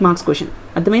 8 marks question.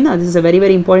 Adhamaina, this is a very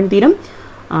very important theorem.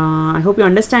 I hope you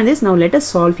understand this. Now let us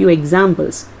solve few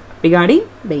examples regarding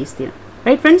Bayes theorem.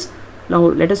 Right friends? Now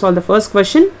let us solve the first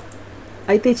question.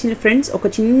 అయితే friends ఒక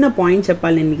చిన్న point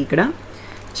చెప్పాలి నేను మీకు ఇక్కడ.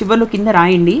 చివర్లో కింద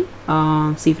రాయండి.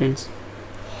 See friends.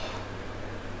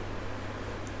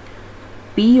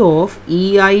 P of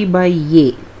EI by A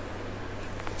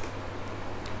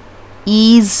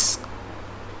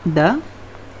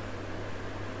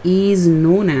is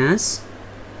known as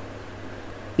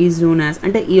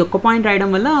అంటే ఈ ఒక్క పాయింట్ రాయడం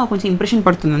వల్ల కొంచెం ఇంప్రెషన్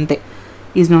పడుతుంది అంతే.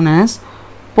 Is known as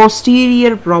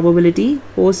posterior probability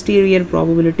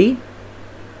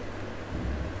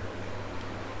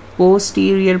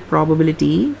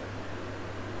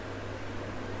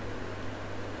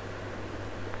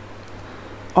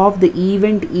of the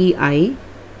event EI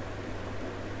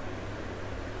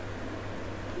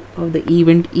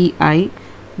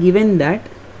given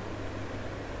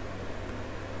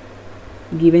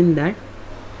that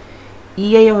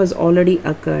EI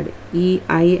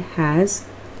has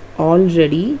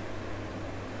already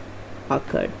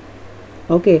occurred.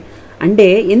 Okay, అంటే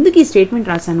ఎందుకు ఈ స్టేట్మెంట్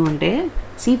రాశాను అంటే,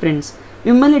 సి ఫ్రెండ్స్,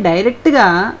 మిమ్మల్ని డైరెక్ట్గా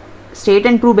state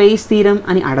and prove base theorem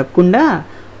అని అడగకుండా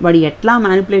వాడు ఎట్లా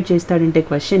మ్యానిపులేట్ చేస్తాడంటే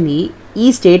క్వశ్చన్ని ఈ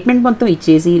స్టేట్మెంట్ మొత్తం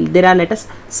ఇచ్చేసి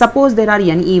suppose there are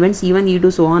N events E1 E2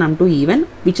 so on up to even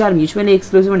which are mutually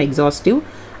exclusive and exhaustive,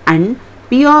 and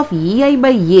P of EI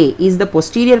by A is the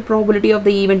posterior probability of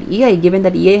the event EI given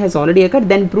that EI has already occurred,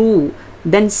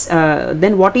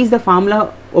 then what is the formula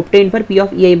obtained for P of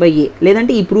EI by A?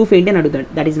 లేదంటే ఈ proof ఏంటి అని అడుగుతాడు.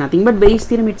 That is nothing but base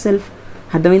theorem it self.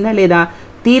 అర్థమైందా లేదా?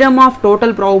 Theorem of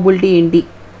total probability ఏంటి,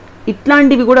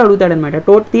 ఇట్లాంటివి కూడా అడుగుతాడనమాట.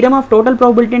 థీరం ఆఫ్ టోటల్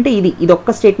ప్రాబబిలిటీ అంటే ఇది ఒక్క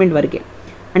స్టేట్మెంట్ వరకే.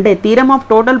 అంటే థీరం ఆఫ్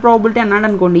టోటల్ ప్రాబబిలిటీ అన్నాడు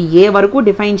అనుకోండి, ఏ వరకు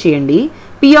డిఫైన్ చేయండి,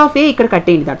 P of A ఇక్కడ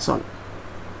కట్టేయండి, that's all.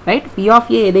 Right? P of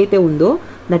A ఏదైతే ఉందో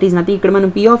దట్ ఈస్ నథింగ్. ఇక్కడ మనం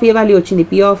P of A వాల్యూ వచ్చింది.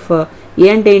 P of A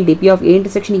అంటే ఏంటి? P of A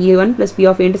intersection E1 plus P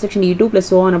of A intersection E2 plus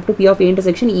so on up to P of A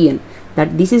intersection En.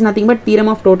 This is nothing but theorem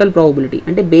of total probability.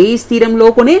 అంటే base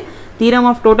థీరంలోనే theorem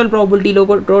of total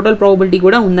probability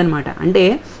కూడా ఉందన్నమాట. అంటే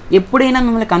ఎప్పుడైనా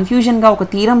మిమ్మల్ని కన్ఫ్యూజన్గా ఒక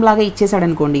theorem లాగా ఇచ్చేసాడు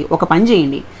అనుకోండి, ఒక పని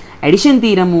చేయండి, అడిషన్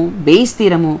థీరము బేస్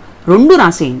థీరము రెండు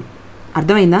రాసేయండి.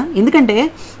 అర్థమైందా? ఎందుకంటే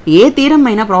ఏ థీరం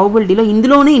అయినా ప్రాబబిలిటీలో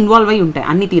ఇందులోనే ఇన్వాల్వ్ అయి ఉంటాయి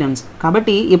అన్ని థీరమ్స్.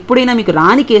 కాబట్టి ఎప్పుడైనా మీకు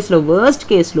రాని కేసులో, వర్స్ట్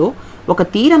కేసులో ఒక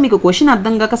థీరం మీకు క్వశ్చన్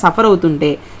అర్థం కాక సఫర్ అవుతుంటే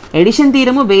edition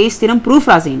థీరము base theorem proof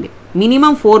రాసేయండి.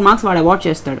 Minimum 4 marks వాడు అవార్డ్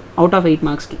చేస్తాడు అవుట్ ఆఫ్ 8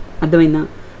 మార్క్స్కి. అర్థమైందా?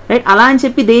 రైట్? అలా అని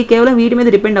చెప్పి కేవలం వీటి మీద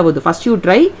డిపెండ్ అవ్వద్దు. First you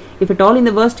try, if it all in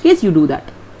the worst case you do that.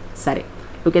 సరే,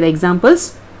 look at the examples.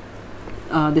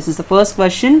 This is the first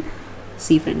question.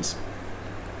 See friends,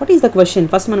 what is the question?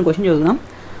 First మనం question చూద్దాం.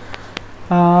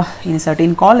 In a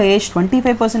certain college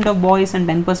 25% of boys and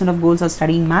 10% of girls are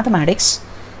studying mathematics.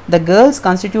 The girls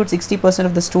constitute 60%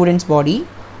 of the students' body.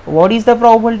 What is the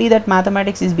probability that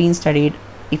mathematics is being studied?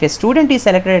 If a student is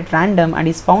selected at random and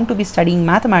is found to be studying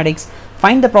mathematics,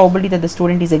 find the probability that the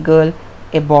student is a girl,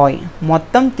 a boy.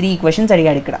 మొత్తం 3 questions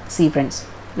అడిగాడు ఇక్కడ. See friends,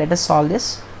 let us solve this.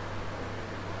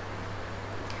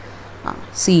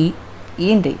 See,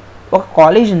 ఏంటి, ఒక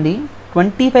college ఉంది,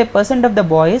 25% of the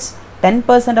boys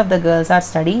 10% of the girls are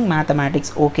studying mathematics.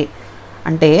 Okay,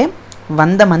 అంటే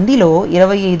 100 మందిలో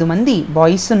 25 మంది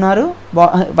boys ఉన్నారు,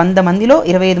 100 మందిలో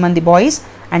 25 మంది బాయ్స్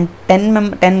అండ్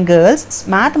 10 గర్ల్స్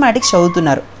మ్యాథమెటిక్స్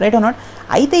చదువుతున్నారు, రైట్ ఆర్ నాట్?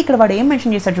 అయితే ఇక్కడ వాడు ఏం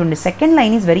మెన్షన్ చేస్తాడు చూడండి, second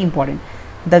line is very important.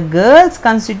 The girls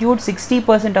constitute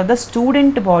 60% of the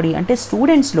student body. అంటే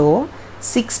స్టూడెంట్స్లో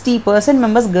 60%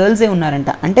 మెంబర్స్ గర్ల్సే ఉన్నారంట.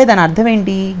 అంటే దాని అర్థం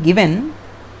ఏంటి? గివెన్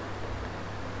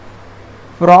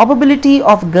ప్రాబబిలిటీ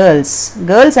ఆఫ్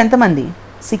గర్ల్స్ ఎంతమంది?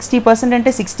 60% అంటే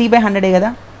 60/100 కదా.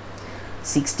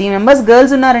 60 మెంబర్స్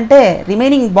గర్ల్స్ ఉన్నారంటే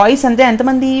రిమైనింగ్ బాయ్స్ అంతే,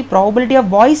 ఎంతమంది? ప్రాబబిలిటీ ఆఫ్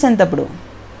బాయ్స్ ఎంత? అప్పుడు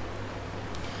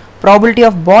probability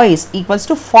of boys equals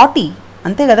to 40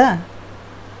 అంతే కదా.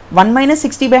 1 -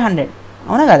 60/100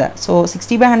 అవునా కదా. సో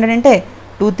 60/100 అంటే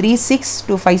 2 3 6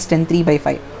 2 5 10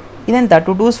 3/5. ఇదెంత?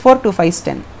 2 2s 4 2 5s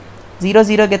 10. 0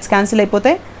 0 గెట్స్ క్యాన్సిల్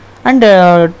అయిపోతాయి and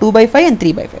 2/5 and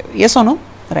 3/5. Yes oh no?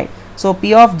 Right. So P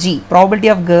of G, probability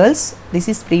of girls, this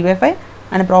is 3/5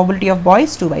 and probability of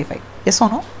boys 2/5. Yes oh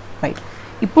no? Right.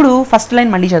 ఇప్పుడు first line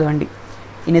మళ్ళీ చదవండి.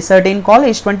 In a certain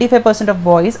college, 25% of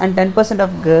boys and 10% of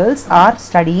girls are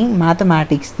studying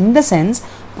mathematics. In the sense,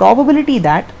 probability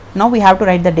that, now we have to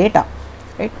write the data,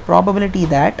 right? Probability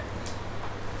that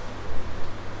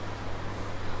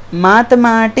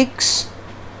mathematics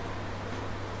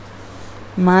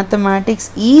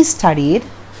is studied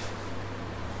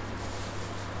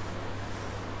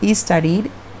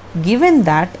given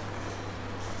that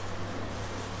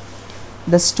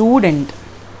the student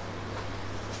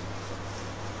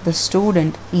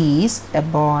is a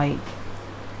boy,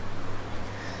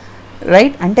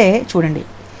 right. అంటే చూడండి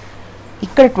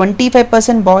ఇక్కడ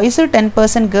 25% boys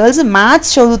 10% girls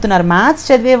maths చదువుతున్నారు. Maths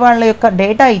చదివే వాళ్ళ యొక్క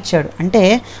data ఇచ్చాడు. అంటే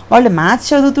వాళ్ళు మ్యాథ్స్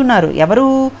చదువుతున్నారు. ఎవరు?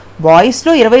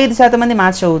 బాయ్స్లో 25% మంది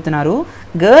మ్యాథ్స్ చదువుతున్నారు,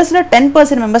 గర్ల్స్లో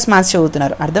 10% మెంబర్స్ మ్యాథ్స్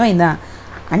చదువుతున్నారు. అర్థమైందా?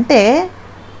 అంటే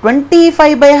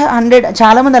 25/100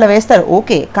 చాలామంది అలా వేస్తారు,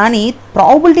 ఓకే. కానీ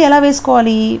ప్రాబబిలిటీ ఎలా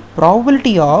వేసుకోవాలి?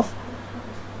 ప్రాబబిలిటీ ఆఫ్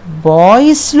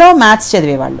బాయ్స్లో మ్యాథ్స్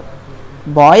చదివేవాళ్ళు,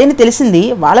 బాయ్ అని తెలిసింది,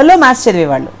 వాళ్ళలో మ్యాథ్స్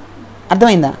చదివేవాళ్ళు,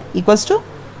 అర్థమైందా? ఈక్వల్స్ టు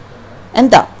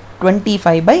ఎంత?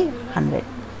 25/100.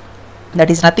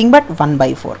 That is nothing but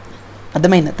 1/4.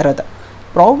 అర్థమైందా? తర్వాత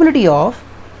ప్రాబబిలిటీ ఆఫ్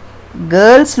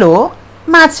గర్ల్స్లో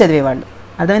మ్యాథ్స్ చదివేవాళ్ళు,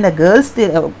 అర్థమైందా?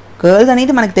 గర్ల్స్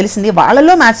అనేది మనకు తెలిసింది,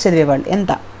 వాళ్ళలో మ్యాథ్స్ చదివేవాళ్ళు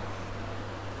ఎంత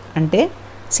అంటే,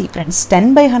 see friends,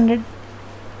 10/100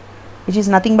 which is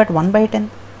nothing but 1/10.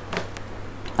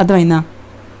 అర్థమైందా?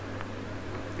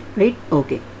 రైట్.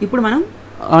 ఓకే. ఇప్పుడు మనం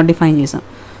డిఫైన్ చేసాం.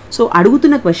 సో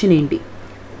అడుగుతున్న క్వశ్చన్ ఏంటి?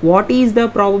 What is the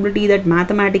probability that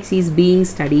mathematics is being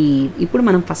studied? ఇప్పుడు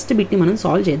మనం ఫస్ట్ బిట్ని మనం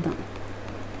సాల్వ్ చేద్దాం.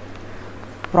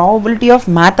 ప్రాబబిలిటీ ఆఫ్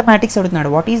మ్యాథమెటిక్స్ అడుగుతున్నాడు.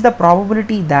 What is the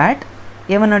probability that,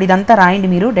 ఏమన్నాడు? ఇదంతా రాయండి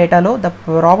మీరు డేటాలో. The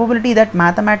probability that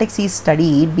mathematics is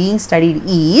being studied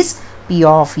is P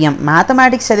of M.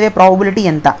 Mathematics చదివే ప్రాబబిలిటీ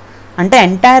ఎంత అంటే,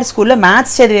 ఎంటైర్ స్కూల్లో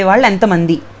మ్యాథ్స్ చదివే వాళ్ళు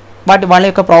ఎంతమంది, వాళ్ళ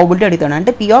యొక్క ప్రాబబిలిటీ అడుగుతున్నాడు.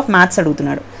 అంటే P of మ్యాథ్స్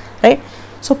అడుగుతున్నాడు, right.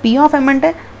 So P of M అంటే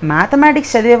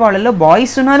మ్యాథమెటిక్స్ చదివే వాళ్ళలో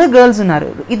బాయ్స్ ఉన్నారు, గర్ల్స్ ఉన్నారు,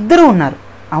 ఇద్దరు ఉన్నారు,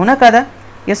 అవునా కదా?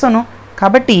 Yes oh no?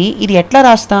 కాబట్టి ఇది ఎట్లా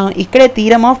రాస్తాం? ఇక్కడే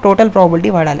థీరమ్ ఆఫ్ టోటల్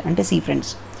ప్రాబబిలిటీ వాడాలి. అంటే see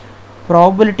friends,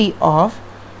 probability of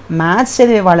maths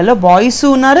చదివే వాళ్ళలో బాయ్స్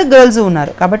ఉన్నారు, గర్ల్స్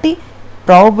ఉన్నారు, కాబట్టి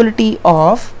probability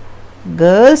of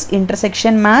girls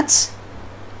intersection maths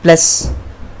plus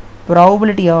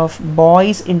probability of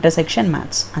boys intersection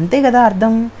maths. అంతే కదా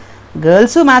అర్థం?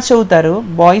 గర్ల్స్ మ్యాథ్స్ చదువుతారు,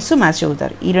 బాయ్స్ మ్యాథ్స్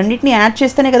చదువుతారు, ఈ రెండింటిని యాడ్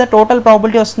చేస్తేనే కదా టోటల్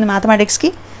ప్రాబబిలిటీ వస్తుంది మ్యాథమెటిక్స్కి,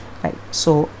 రైట్.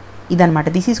 సో ఇదనమాట,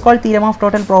 this is called theorem of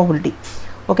total probability.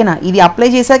 ఓకేనా? ఇది అప్లై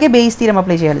చేశాకే బేయిస్ థీరమ్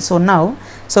అప్లై చేయాలి. So now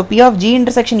P of G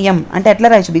intersection M అంటే ఎట్లా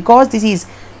రాయచ్చు? బికాస్ దిస్ ఈజ్,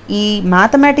 ఈ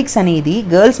మ్యాథమెటిక్స్ అనేది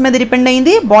గర్ల్స్ మీద డిపెండ్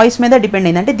అయింది, బాయ్స్ మీద డిపెండ్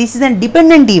అయింది, అంటే this is an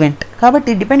dependent event. కాబట్టి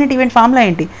డిపెండెంట్ ఈవెంట్ ఫార్ములా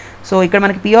ఏంటి? సో ఇక్కడ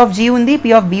మనకి P of G ఉంది, P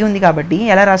of B ఉంది, కాబట్టి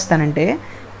ఎలా రాస్తానంటే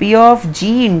P of G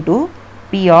into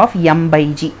P of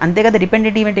M/G, అంతే కదా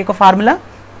డిపెండెంట్ ఈవెంట్ యొక్క formula,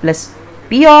 plus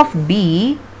P of B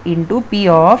into P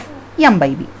of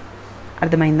M/B.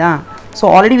 అర్థమైందా? So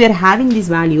already we are having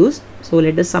these values, so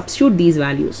let us substitute these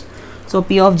values. So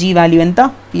P of G value ఎంత?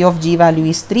 P of G value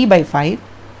is 3/5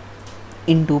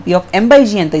 into P of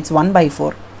M/G ఎంత? It's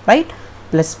 1/4, right?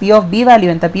 Plus P of B value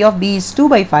ఎంత? P of B is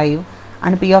 2/5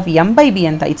 and P of M/B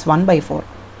ఎంత? It's 1/4.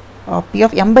 P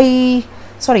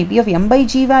of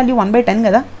M/G value 1/10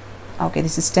 కదా. Okay,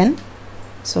 this is 10.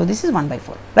 So this is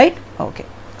 1/4, right? Okay.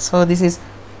 So this is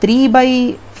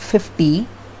 3/50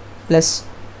 plus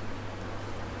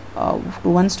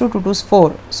 2 1s 2 2 2s 4.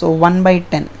 So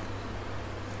 1/10.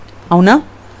 అవునా?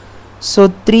 So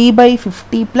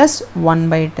 3/50 plus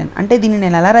 1/10 అంటే దీన్ని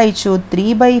నేను ఎలా రాయొచ్చు?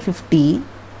 3/50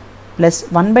 plus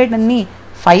 1/10ని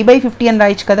 5/50 అని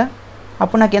రాయొచ్చు కదా.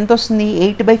 అప్పుడు నాకు ఎంత వస్తుంది?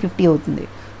 8/50 అవుతుంది.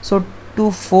 So 2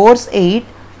 4s 8,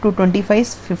 2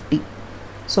 25s 50.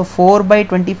 So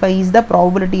 4/25 is the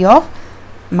probability of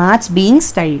maths being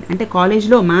studied అంటే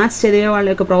కాలేజ్లో మ్యాథ్స్ చదివే వాళ్ళ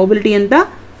యొక్క ప్రాబిలిటీ ఎంత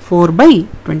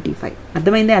 4/25.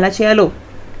 అర్థమైంది ఎలా చేయాలో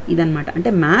ఇదనమాట. అంటే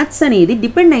మ్యాథ్స్ అనేది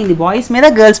డిపెండ్ అయింది బాయ్స్ మీద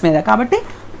గర్ల్స్ మీద, కాబట్టి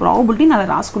ప్రాబిలిటీని అలా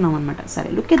రాసుకున్నాం అనమాట. సరే,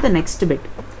 look at the next bit.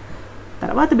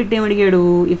 తర్వాత bit ఏమడిగాడు,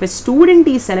 if a student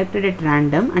is selected at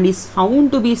random and is found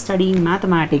to be studying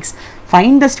mathematics,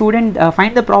 find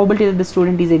the probability that the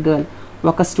student is a girl.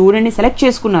 ఒక స్టూడెంట్ని సెలెక్ట్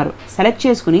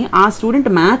చేసుకుని ఆ స్టూడెంట్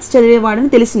మ్యాథ్స్ చదివేవాడని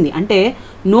తెలిసింది, అంటే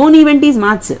known event is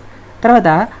maths. తర్వాత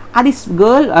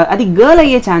అది girl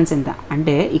అయ్యే chance ఎంత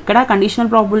అంటే ఇక్కడ conditional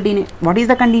ప్రాబిలిటీని, what is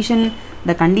the condition?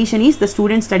 The condition is the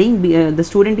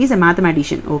student is a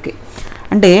mathematician. Okay,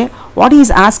 అంటే what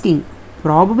is asking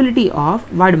probability of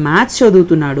వాడు మ్యాథ్స్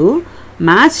చదువుతున్నాడు,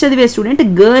 మ్యాథ్స్ చదివే స్టూడెంట్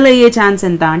గర్ల్ అయ్యే ఛాన్స్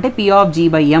ఎంత అంటే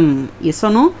P/G/M. Yes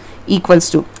no equals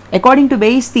to according to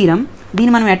Bayes theorem.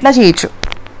 దీన్ని మనం ఎట్లా చేయొచ్చు,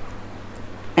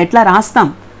 ఎట్లా రాస్తాం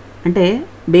అంటే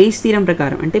బేయిస్ థీరం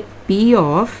ప్రకారం అంటే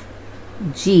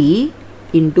P/G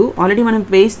ఇంటూ, ఆల్రెడీ మనం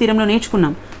బేయిస్ థీరంలో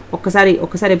నేర్చుకున్నాం. ఒక్కసారి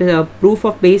ప్రూఫ్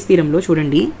ఆఫ్ బేయిస్ థీరంలో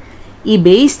చూడండి. ఈ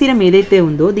బేయిస్ థీరం ఏదైతే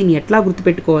ఉందో దీన్ని ఎట్లా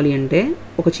గుర్తుపెట్టుకోవాలి అంటే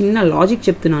ఒక చిన్న లాజిక్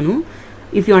చెప్తున్నాను.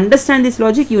 If you understand this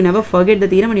logic, you never forget the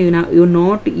theorem and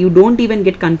you don't even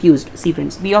get confused. See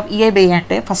friends, P of E/A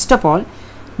అంటే ఫస్ట్ ఆఫ్ ఆల్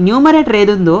న్యూమరేటర్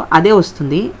ఏది ఉందో అదే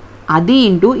వస్తుంది, అది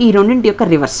ఇంటూ ఈ రెండింటి యొక్క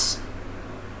రివర్స్.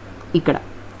 ఇక్కడ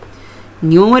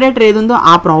న్యూమరేటర్ ఏది ఉందో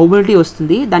ఆ ప్రాబిలిటీ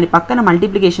వస్తుంది, దాని పక్కన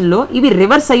మల్టిప్లికేషన్లో ఇవి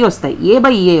రివర్స్ అయ్యి వస్తాయి,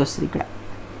 A/E/A వస్తుంది. ఇక్కడ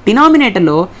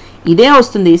డినామినేటర్లో ఇదే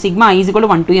వస్తుంది, sigma is equal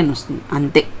to 1 to n వస్తుంది,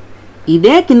 అంతే.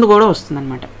 ఇదే కింద కూడా వస్తుంది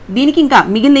అనమాట. దీనికి ఇంకా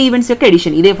మిగిలిన ఈవెంట్స్ యొక్క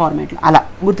ఎడిషన్ ఇదే ఫార్మాట్లో, అలా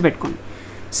గుర్తుపెట్టుకోండి.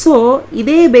 సో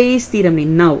ఇదే Bayes థీరంని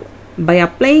now by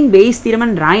applying Bayes theorem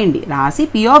అని రాసి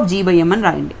P/G/M అని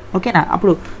రాయండి. ఓకేనా?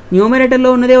 అప్పుడు న్యూమరేటర్లో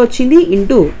ఉన్నదే వచ్చింది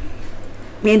ఇంటూ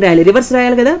ఏం రాయాలి, రివర్స్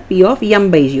రాయాలి కదా,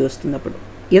 P/M/G వస్తుంది. అప్పుడు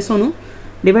yes own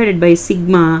divided by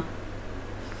sigma.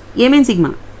 ఏమేం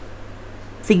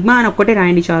సిగ్మా అని ఒక్కటే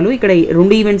రాయండి చాలు, ఇక్కడ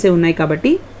రెండు ఈవెంట్సే ఉన్నాయి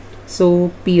కాబట్టి. సో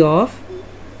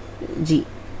P/G,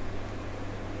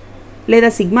 లేదా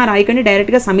సిగ్మా రాయకండి,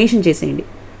 డైరెక్ట్గా సమేషన్ చేసేయండి.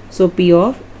 సో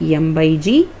P/M/G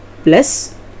ప్లస్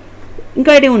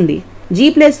ఇంకా ఏంటి ఉంది, G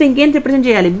ప్లస్లో ఇంకేం రిప్రజెంట్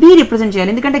చేయాలి, B రిప్రజెంట్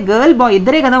చేయాలి, ఎందుకంటే గర్ల్ బాయ్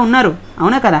ఇద్దరే కదా ఉన్నారు,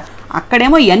 అవునా కదా.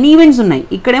 అక్కడేమో n ఈవెంట్స్ ఉన్నాయి,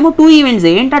 ఇక్కడేమో 2 ఈవెంట్స్.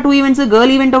 ఏంటా 2 ఈవెంట్స్?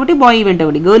 గర్ల్ ఈవెంట్ ఒకటి, బాయ్ ఈవెంట్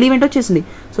ఒకటి. గర్ల్ ఈవెంట్ వచ్చేసింది,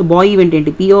 సో బాయ్ ఈవెంట్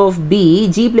ఏంటి, P/B,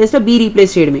 G ప్లస్లో B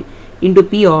రీప్లేస్ చేయడమే, into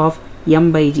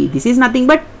P/M/G. This is nothing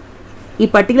but ఈ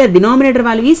particular denominator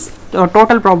value is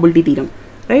total probability theorem,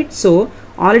 right. So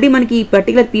already మనకి ఈ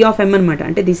పర్టికులర్ P/M అనమాట,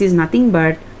 అంటే this is nothing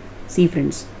but, see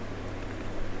friends,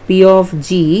 P/G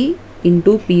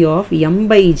into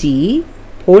P/M/G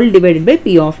whole divided by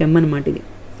P/M అనమాట. ఇది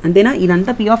అంతేనా?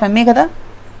 ఇదంతా P/M కదా,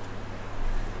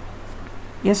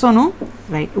 ఎస్ ఓ నో,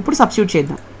 రైట్. ఇప్పుడు సబ్స్టిట్యూట్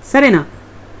చేద్దాం, సరేనా.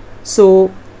 సో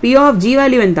P/G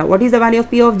వాల్యూ ఎంత, what is the value of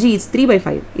P/G? It's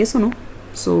 3/5, yes oh no.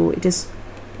 So it is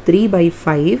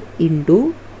 3/5 into,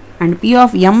 and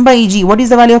P/M/G, what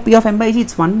is the value of P/M/G?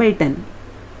 It's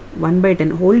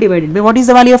 1/10 whole divided by, what is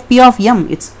the value of P/M?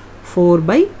 It's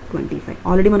 4/25.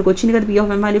 Already మనకు వచ్చింది కదా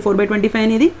P/M value 4/25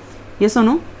 అనేది, yes oh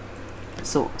no.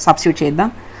 So substitute చేద్దాం.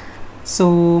 So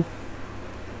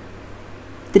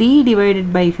 3 divided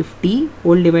by 50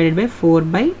 whole divided by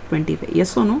 4/25,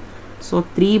 yes or no. So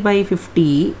 3/50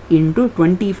 into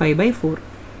 25/4,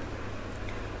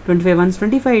 25 1s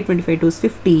 25, 25 2s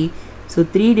 50. So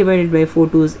 3 divided by 4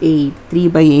 2s 8,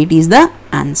 3/8 is the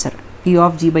answer.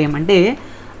 P/G/M అంటే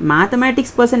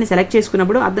mathematics పర్సన్ని select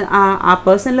చేసుకున్నప్పుడు ఆ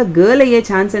పర్సన్లో girl అయ్యే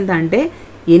chance ఎంత అంటే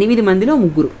 8 మందిలో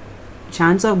 3.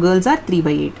 Chance of girls are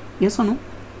 3/8, yes or no.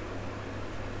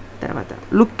 తర్వాత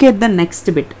look at the next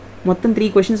bit. మొత్తం 3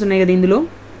 క్వశ్చన్స్ ఉన్నాయి కదా ఇందులో.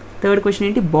 థర్డ్ క్వశ్చన్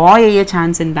ఏంటి, బాయ్ అయ్యే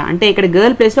ఛాన్స్ ఎంత అంటే ఇక్కడ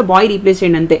గర్ల్ ప్లేస్లో బాయ్ రీప్లేస్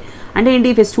చేయండి అంతే. అంటే ఏంటి,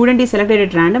 if a student is selected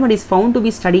at random and is found to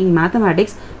be studying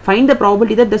mathematics, find the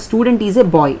probability that the student is a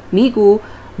boy. మీకు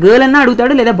గర్ల్ అన్నా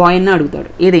అడుగుతాడు లేదా బాయ్ అన్నా అడుగుతాడు,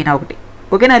 ఏదైనా ఒకటి,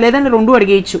 ఓకేనా. లేదంటే 2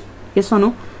 అడిగేయచ్చు, ఎస్ ఓను.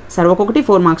 సరే, ఒక్కొక్కటి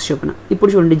 4 మార్క్స్ చొప్పున. ఇప్పుడు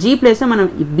చూడండి, G ప్లేస్లో మనం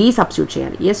B సబ్స్టిట్యూట్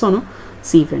చేయాలి, yes own.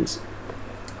 See friends,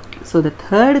 so the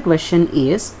third question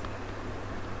is,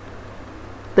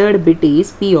 third bit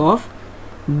is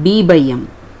P/B/M,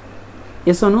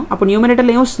 yes own. అప్పుడు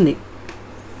న్యూమరేటర్లో ఏమొస్తుంది,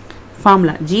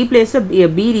 ఫార్ములా G ప్లేస్లో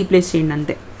B రీప్లేస్ చేయండి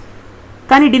అంతే.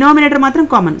 కానీ డినామినేటర్ మాత్రం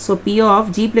కామన్. సో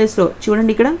P/G ప్లేస్లో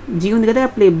చూడండి, ఇక్కడ G ఉంది కదా,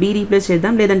 B రీప్లేస్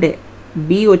చేద్దాం. లేదంటే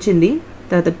B వచ్చింది,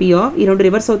 తర్వాత ఈ 2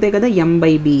 రివర్స్ అవుతాయి కదా,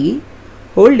 M/B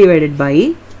whole divided by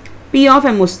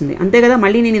P/M వస్తుంది, అంతే కదా.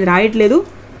 మళ్ళీ నేను ఇది రాయట్లేదు,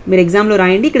 మీరు ఎగ్జామ్లో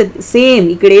రాయండి. ఇక్కడ సేమ్,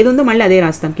 ఇక్కడ ఏది ఉందో మళ్ళీ అదే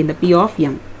రాస్తాం కింద,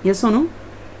 P/M, ఎస్ ఓను.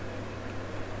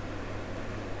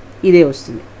 ఇదే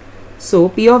వస్తుంది. సో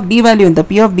P/B వాల్యూ ఎంత,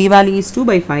 P/B value is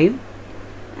 2/5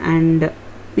 and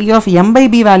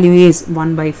P/M/B value is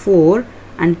 1/4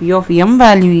 and P/M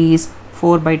value is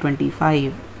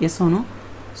 4/25, yes own.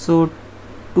 So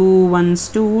 2 1s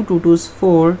 2, 2 2s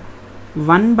 4,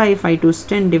 1 by 5 2s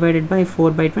 10 divided by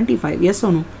 4 by 25. Yes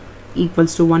or no?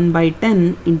 Equals to 1 by 10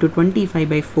 into 25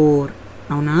 by 4.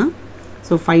 Avuna?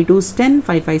 So 5 2s 10,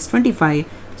 5 5s 25.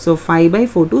 So 5 by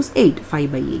 4 2s 8,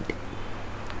 5 by 8.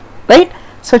 Right?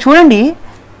 So చూడండి,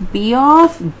 P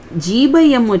of G by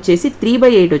M వచ్చేసి 3 by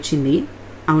 8 వచ్చింది.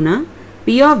 అవునా?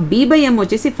 P of B by M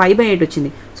వచ్చేసి 5 by 8 వచ్చింది.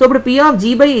 So ఇప్పుడు P of G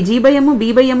by M, B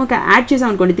by M add చేసాం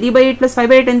అనుకోండి, 3 by 8 plus 5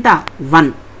 by 8 ఎంత? 1.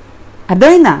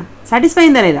 అర్థమైందా? సాటిస్ఫై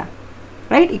అయిందా లేదా?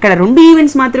 రైట్, ఇక్కడ 2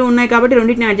 ఈవెంట్స్ మాత్రమే ఉన్నాయి కాబట్టి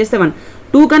రెండింటిని యాడ్ చేస్తే 1.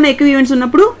 2 కన్నా ఎక్కువ ఈవెంట్స్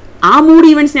ఉన్నప్పుడు ఆ 3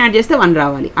 ఈవెంట్స్ని యాడ్ చేస్తే 1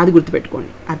 రావాలి. అది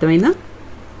గుర్తుపెట్టుకోండి. అర్థమైందా?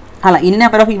 అలా ఎన్ని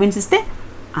నెంబర్ ఆఫ్ ఈవెంట్స్ ఇస్తే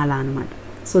అలా అనమాట.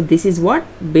 So this is what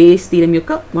base theorem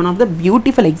యొక్క one of the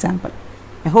beautiful example.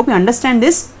 I hope you understand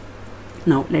this.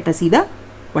 Now let us see the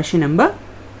question number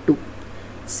 2.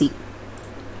 See.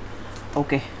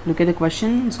 Okay, look at the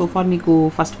question. So far meeku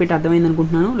first bit అర్థమైంది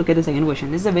అనుకుంటున్నాను. Look at the second question.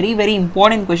 This is a very very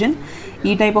important question.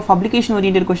 ఈ type of application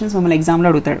oriented questions మిమ్మల్ని ఎగ్జామ్లో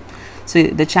అడుగుతాడు. So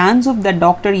the chance of that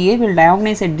Dr. A will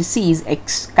diagnose a disease X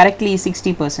correctly is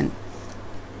 60%.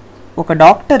 ఒక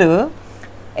doctor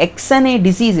X అనే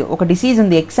disease, ఒక disease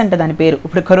ఉంది, X అంటే దాని పేరు,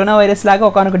 ఇప్పుడు కరోనా వైరస్ లాగా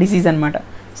ఒకనొక డిసీజ్ అనమాట.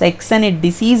 సో X అనే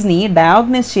డిసీజ్ని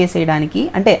డయాగ్నోస్ చేసేయడానికి,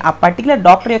 అంటే ఆ పర్టికులర్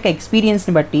డాక్టర్ యొక్క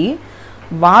ఎక్స్పీరియన్స్ని బట్టి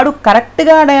వాడు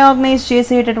కరెక్ట్గా డయాగ్నైజ్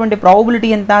చేసేటటువంటి ప్రాబబిలిటీ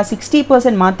ఎంత?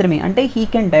 60% మాత్రమే. అంటే he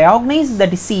can diagnose the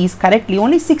disease correctly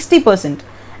only 60%.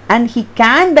 And he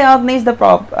can diagnose the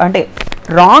అంటే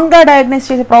రాంగ్గా డయాగ్నైజ్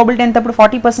చేసే ప్రాబబిలిటీ ఎంత? అప్పుడు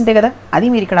 40% కదా. అది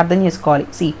మీరు ఇక్కడ అర్థం చేసుకోవాలి.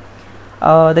 C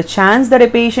the chance that a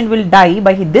patient will die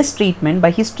by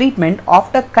his treatment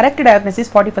after correct diagnosis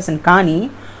 40%. కానీ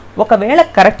ఒకవేళ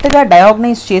కరెక్ట్గా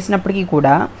డయాగ్నైజ్ చేసినప్పటికీ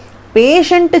కూడా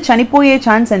పేషెంట్ చనిపోయే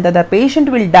ఛాన్స్ ఎంత? The patient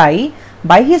will die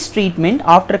by his treatment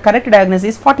after correct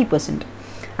diagnosis 40%.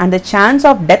 And the chance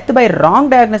of death by wrong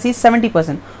diagnosis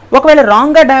 70%. ఒకవేళ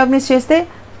రాంగ్గా diagnose చేస్తే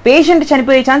పేషెంట్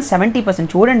చనిపోయే ఛాన్స్ 70%.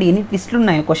 చూడండి ఎన్ని ట్విస్టులు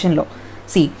ఉన్నాయో క్వశ్చన్లో.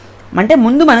 సి అంటే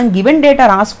ముందు మనం గివెన్ డేటా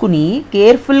రాసుకుని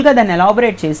కేర్ఫుల్గా దాన్ని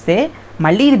ఎలాబొరేట్ చేస్తే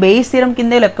మళ్ళీ ఇది బేస్ థియరమ్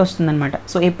కిందే లెక్క వస్తుందన్నమాట.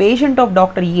 So A patient of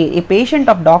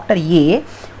doctor A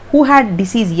who had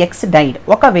disease X died.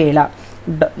 ఒకవేళ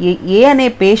ఏ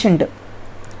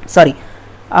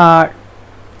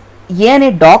అనే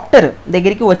డాక్టర్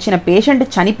దగ్గరికి వచ్చిన పేషెంట్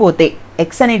చనిపోతే,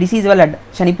 ఎక్స్ అనే డిసీజ్ వల్ల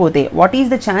చనిపోతే, what is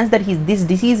the chance that this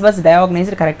disease was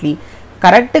డయాగ్నైజ్డ్ correctly.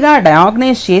 కరెక్ట్గా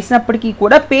డయాగ్నైజ్ చేసినప్పటికీ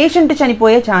కూడా పేషెంట్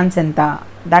చనిపోయే ఛాన్స్ ఎంత?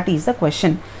 That is the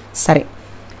question. సరే,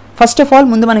 ఫస్ట్ ఆఫ్ ఆల్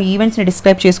ముందు మనం ఈవెంట్స్ని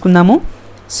డిస్క్రైబ్ చేసుకుందాము.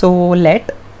 సో లెట్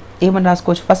ఏమని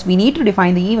రాసుకోవచ్చు? First we need to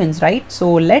define the events, right? So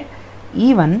let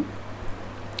E1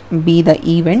 be the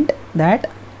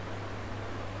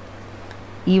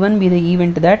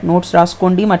event that notes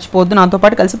రాసుకోండి, మర్చిపోద్దు, నాతో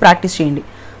పాటు కలిసి ప్రాక్టీస్ చేయండి.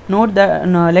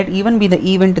 let E1 be the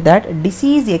event that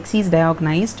disease X is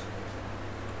diagnosed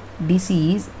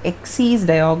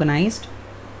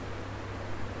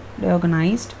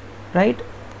right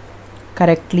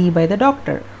correctly by the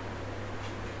doctor.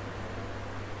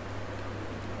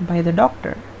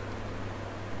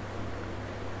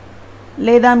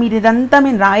 లేదా మీరు ఇదంతా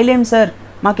మేము రాయలేం సార్,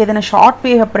 మాకు ఏదైనా షార్ట్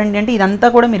వే చెప్పండి అంటే ఇదంతా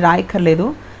కూడా మీరు రాయక్కర్లేదు.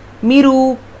 మీరు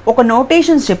ఒక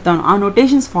నోటేషన్స్ చెప్తాను, ఆ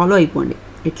నోటేషన్స్ ఫాలో అయిపోండి.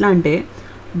 ఎట్లా అంటే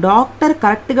డాక్టర్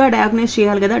కరెక్ట్గా డయాగ్నోస్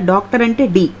చేయాలి కదా, డాక్టర్ అంటే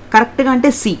డి, కరెక్ట్గా అంటే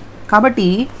సి. కాబట్టి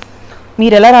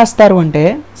మీరు ఎలా రాస్తారు అంటే,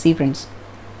 see friends,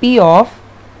 P of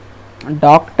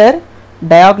doctor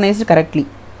డయాగ్నైజ్డ్ correctly.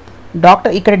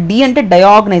 Doctor ఇక్కడ డి అంటే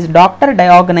డయాగ్నైజ్డ్, డాక్టర్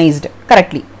డయాగ్నైజ్డ్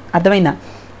కరెక్ట్లీ. అర్థమైందా?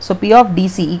 So P of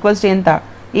DC equals to ఎంత?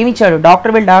 ఏమి ఇచ్చాడు?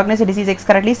 Doctor will diagnose disease X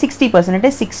correctly 60%, అంటే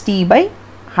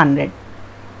 60/100.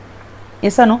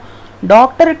 ఎసాను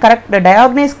డాక్టర్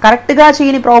డయాగ్నైజ్ కరెక్ట్గా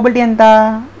చేయని ప్రాబిలిటీ ఎంత?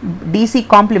 DC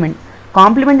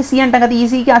కాంప్లిమెంట్ సి అంటాం కదా,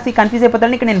 ఈసీకి ఆ సి కన్ఫ్యూజ్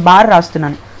అయిపోతారని ఇక్కడ నేను బార్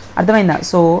రాస్తున్నాను. అర్థమైందా?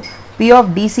 So P of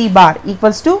DC bar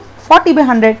equals to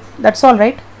 40/100. That's all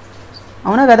right.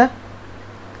 అవునా కదా?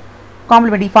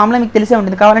 కాంప్లిమెంట్ ఈ ఫార్ములా మీకు తెలిసే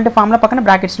ఉంటుంది, కావాలంటే ఫార్ములా పక్కన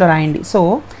బ్రాకెట్స్లో రాయండి. సో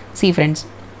సి ఫ్రెండ్స్,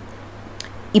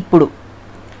 ఇప్పుడు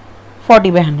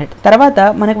 40/100 తర్వాత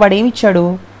మనకు వాడు ఏమి ఇచ్చాడు?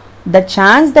 The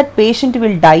chance that patient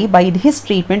will die by his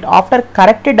treatment after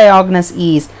correct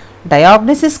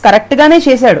diagnosis కరెక్ట్గానే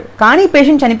చేశాడు కానీ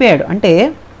పేషెంట్ చనిపోయాడు. అంటే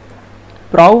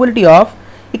ప్రాబబిలిటీ ఆఫ్,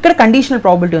 ఇక్కడ కండిషనల్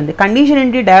ప్రాబబిలిటీ ఉంది. కండిషన్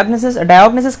ఏంటి?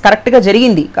 డయాగ్నోసిస్ కరెక్ట్గా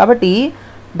జరిగింది కాబట్టి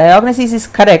diagnosis is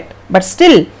correct, but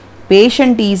still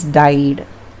patient is died.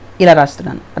 ఇలా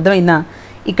రాస్తున్నాను. అర్థమైందా?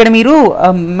 ఇక్కడ మీరు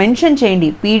మెన్షన్ చేయండి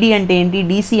పీడీ అంటే ఏంటి,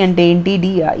 డీసీ అంటే ఏంటి,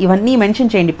 ఇవన్నీ మెన్షన్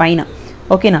చేయండి పైన.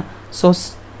 ఓకేనా? So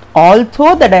also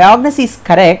the diagnosis is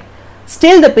correct,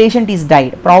 still the patient is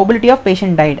died. Probability of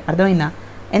patient died. అర్థమైందా?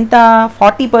 ఎంత?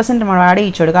 40% మనం ఆడే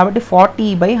ఇచ్చాడు కాబట్టి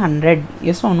 40/100.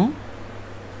 ఎస్ అవును,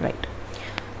 రైట్.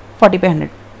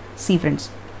 40/100. సి ఫ్రెండ్స్,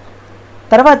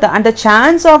 తర్వాత and the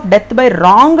chance of death by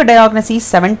wrong diagnosis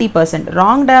 70%.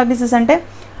 Wrong diagnosis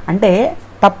అంటే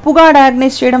తప్పుగా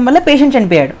డయాగ్నైజ్ చేయడం వల్ల పేషెంట్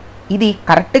చనిపోయాడు. ఇది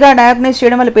కరెక్ట్గా డయాగ్నైజ్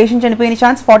చేయడం వల్ల పేషెంట్ చనిపోయిన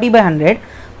ఛాన్స్ 40/100.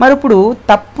 మరి ఇప్పుడు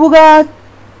తప్పుగా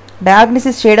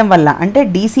డయాగ్నసిస్ చేయడం వల్ల అంటే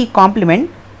డీసీ కాంప్లిమెంట్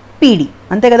పీడీ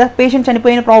అంతే కదా. పేషెంట్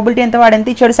చనిపోయిన ప్రాబిలిటీ ఎంత వాడు ఎంత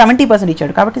ఇచ్చాడు 70%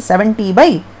 ఇచ్చాడు కాబట్టి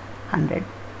 70/100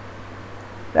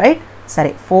 రైట్.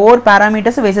 సరే 4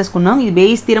 పారామీటర్స్ వేసేసుకున్నాం. ఇది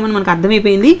బేయిస్ థీరం అని మనకు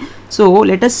అర్థమైపోయింది. So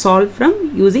let us solve from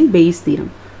using Bayes theorem.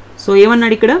 So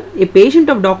ఏమన్నాడు ఇక్కడ, ఏ patient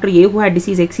of doctor A who had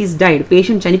disease X is died.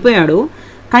 Patient చనిపోయాడు,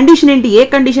 కండిషన్ ఏంటి, ఏ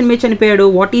కండిషన్ మీద చనిపోయాడు,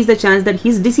 what is the chance that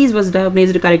his disease was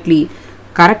డయాగ్నైజ్డ్ correctly.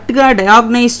 కరెక్ట్గా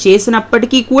diagnose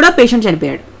చేసినప్పటికీ కూడా patient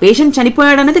చనిపోయాడు. పేషెంట్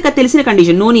చనిపోయాడు అనేది తెలిసిన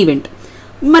కండిషన్, నోన్ ఈవెంట్.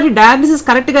 మరి డయాగ్నోసిస్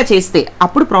కరెక్ట్గా చేస్తే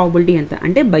అప్పుడు ప్రాబబిలిటీ ఎంత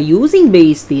అంటే by using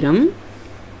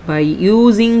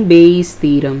Bayes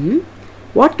theorem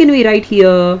what can we write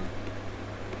here?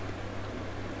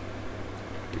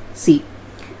 See,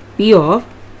 P of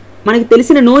మనకి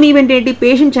తెలిసిన నోన్ ఈవెంట్ ఏంటి,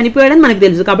 పేషెంట్ చనిపోయాడని మనకు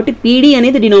తెలుసు కాబట్టి పీడీ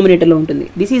అనేది డినామినేటర్లో ఉంటుంది.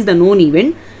 This is the known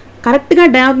event. కరెక్ట్గా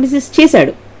డయాగ్నోసిస్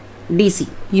చేశాడు DC,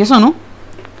 yes are no,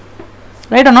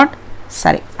 right are not.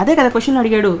 సరే అదే కదా క్వశ్చన్లో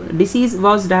అడిగాడు, డిసీజ్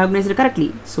వాజ్ డయాగ్నైజ్డ్ కరెక్ట్లీ.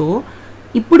 సో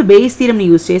ఇప్పుడు బేయిస్ థీరంని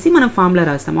యూజ్ చేసి మనం ఫార్ములా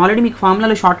రాస్తాం. ఆల్రెడీ మీకు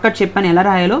ఫార్ములాలో షార్ట్ కట్ చెప్పాను ఎలా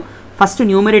రాయాలో. ఫస్ట్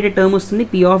న్యూమరేటెడ్ టర్మ్ వస్తుంది,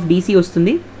 P of DC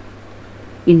వస్తుంది,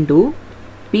 ఇంటూ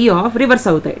P of రివర్స్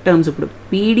అవుతాయి టర్మ్స్. ఇప్పుడు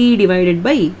PD divided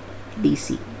by DC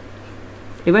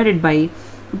divided by,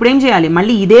 ఇప్పుడు ఏం చేయాలి,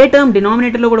 మళ్ళీ ఇదే టర్మ్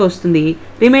డినామినేటర్లో కూడా వస్తుంది,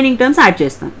 రిమైనింగ్ టర్మ్స్ యాడ్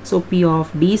చేస్తాం. So P of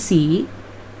DC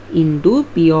into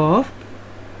P of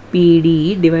PD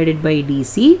divided by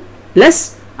DC plus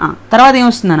తర్వాత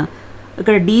ఏమొస్తుందన్న,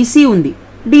 ఇక్కడ DC ఉంది,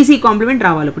 DC కాంప్లిమెంట్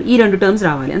రావాలి. ఇప్పుడు ఈ 2 టర్మ్స్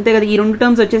రావాలి అంతే కదా. ఈ 2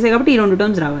 టర్మ్స్ వచ్చేసాయి కాబట్టి ఈ 2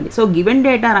 టర్మ్స్ రావాలి. సో గివెన్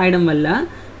డేటా రాయడం వల్ల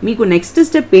మీకు నెక్స్ట్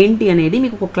స్టెప్ ఏంటి అనేది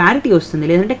మీకు ఒక క్లారిటీ వస్తుంది,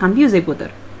 లేదంటే కన్ఫ్యూజ్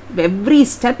అయిపోతారు. Every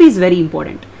step is very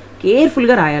important,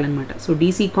 కేర్ఫుల్గా రాయాలన్నమాట. So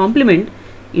DC complement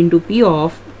into P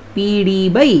of PD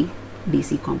by DC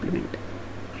complement.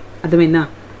 అర్థమైందా?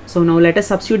 So now let us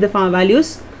substitute the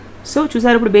values. So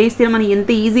చూసారు ఇప్పుడు బేస్ థీరం మనం ఎంత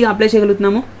ఈజీగా apply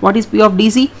చేయగలుగుతున్నాము. What is P of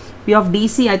DC? P of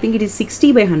DC I think it is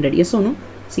 60/100, yes oh no,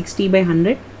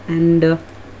 60/100 and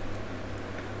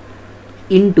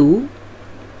into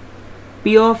P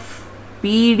of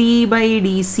PD by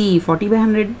DC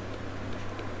 40/100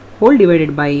 whole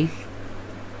divided by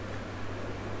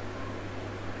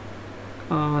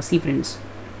see friends,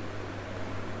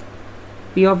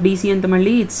 P of DC anta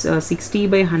malli it's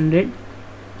 60/100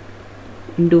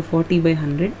 into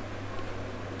 40/100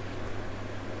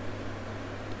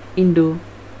 into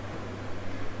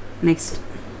next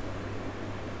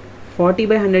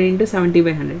 40/100 into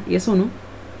 70/100, yes or no.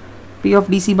 P of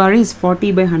DC bar is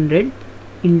 40/100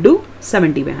 into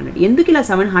 70/100. ఎందుకు ఇలా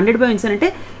 700/100 అంటే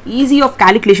easy of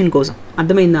calculation కోసం,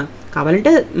 అర్థమైందా?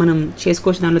 కావాలంటే మనం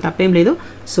చేసుకోవచ్చు, దానిలో తప్పేం లేదు.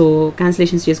 సో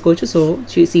క్యాన్సిలేషన్స్ చేసుకోవచ్చు. సో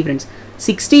సి ఫ్రెండ్స్,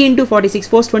 60 into 40 6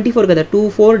 4 24 కదా,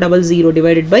 2400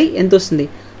 డివైడెడ్ బై ఎంత వస్తుంది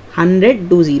 100,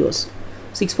 2 zeros,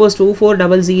 6 4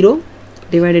 2400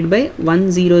 divided by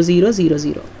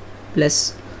 10000 plus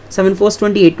 7 4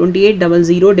 28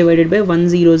 2800 divided by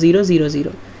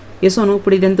 10000. Yes own.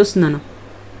 ఇప్పుడు ఇది ఎంత వస్తుందన్న,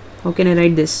 how can I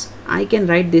right this? I can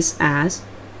write this as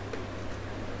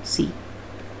see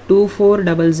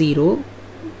 2400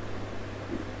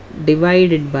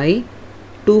 divided by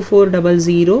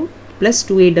 2400 plus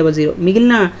 2800.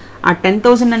 మిగిలిన ఆ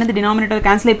 10,000 అనేది డినామినేటర్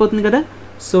క్యాన్సిల్ అయిపోతుంది కదా.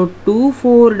 So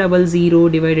 2400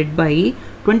 divided by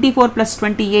 24 plus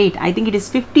 28 I think it is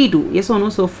 52, yes or no.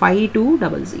 So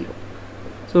 5200.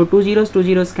 So 2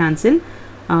 zeros cancel.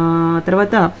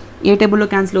 తర్వాత ఏ టేబుల్లో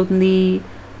cancel అవుతుంది,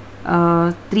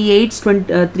 3 8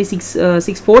 3 6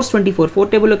 6 4 24 4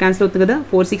 టేబుల్లో cancel అవుతుంది కదా.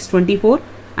 4 6 24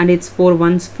 and it's 4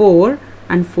 1s 4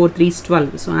 and 4 3s 12.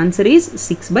 So answer is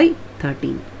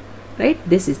 6/13, right?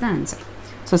 This is the answer.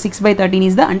 So 6/13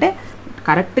 is the, అంటే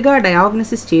కరెక్ట్గా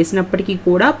diagnosis చేసినప్పటికీ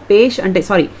కూడా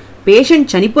పేషెంట్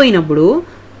చనిపోయినప్పుడు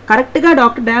కరెక్ట్గా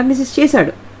డాక్టర్ డయాగ్నోసిస్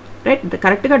చేశాడు, రైట్?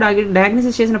 కరెక్ట్గా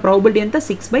డయాగ్నోసిస్ చేసిన ప్రాబబిలిటీ ఎంత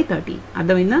 6/13.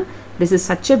 అర్థమైందా? This is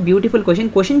such a beautiful question.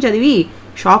 Question చదివి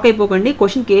షాక్ అయిపోకండి,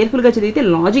 క్వశ్చన్ కేర్ఫుల్గా చదివితే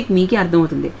లాజిక్ మీకే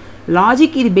అర్థమవుతుంది.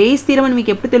 లాజిక్ ఇది బేయిస్ థీరం అని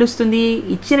మీకు ఎప్పుడు తెలుస్తుంది,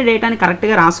 ఇచ్చిన డేటాని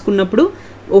కరెక్ట్గా రాసుకున్నప్పుడు,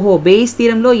 ఓహో బేయిస్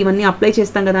థీరంలో ఇవన్నీ అప్లై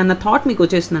చేస్తాం కదా అన్న థాట్ మీకు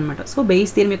వచ్చేస్తుంది అనమాట. సో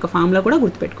బేయిస్ థీరం యొక్క ఫార్ములా కూడా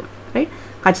గుర్తుపెట్టుకోండి, రైట్?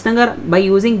 ఖచ్చితంగా బై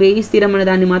యూజింగ్ బేయిస్ థీరం అనే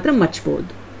దాన్ని మాత్రం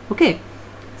మర్చిపోవద్దు, ఓకే?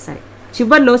 సరే,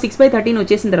 చివర్లో 6/13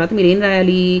 వచ్చేసిన తర్వాత మీరు ఏం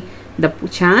రాయాలి, the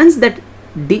chance that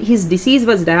his disease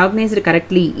was డయాగ్నైజ్డ్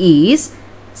correctly is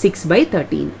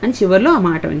 6/13 అని చివర్లో ఆ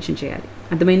మాట మెన్షన్ చేయాలి.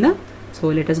 అర్థమైందా? So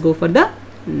let us go for the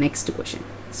next question.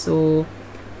 So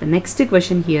the next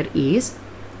question here is,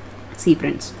 see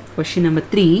friends, question number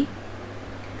 3.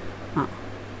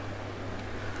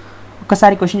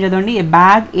 ఒక్కసారి క్వశ్చన్ చదవండి. ఏ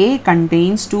bag A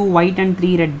contains 2 white and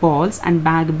 3 red balls and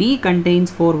bag B contains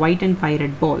 4 white and 5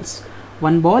 red balls.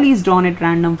 One ball is drawn at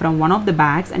random from one of the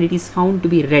bags and it is found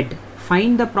to be red.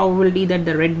 Find the probability that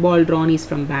the red ball drawn is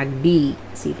from bag B.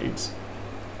 See friends,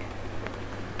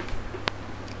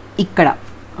 ఇక్కడ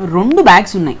 2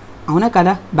 bags ఉన్నాయి, అవునా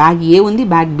కదా? Bag ఏ ఉంది,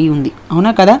 bag B ఉంది,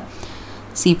 అవునా కదా?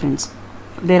 See friends,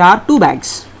 there are 2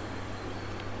 bags.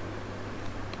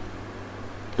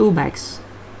 2 bags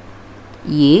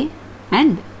A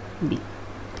and B.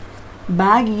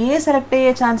 Bag A select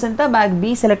అయ్యే chance ఎంత, బ్యాగ్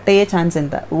బి సెలెక్ట్ అయ్యే ఛాన్స్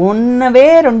ఎంత? ఉన్నవే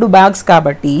 2 బ్యాగ్స్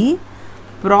కాబట్టి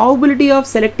ప్రాబిలిటీ ఆఫ్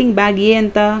సెలెక్టింగ్ బ్యాగ్ ఏ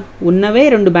ఎంత? ఉన్నవే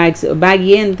 2 బ్యాగ్స్, బ్యాగ్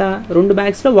ఏ ఎంత? 2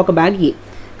 బ్యాగ్స్లో ఒక బ్యాగ్ ఏ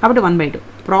కాబట్టి 1/2.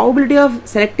 Probability of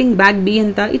selecting bag B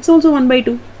ఎంత? It's also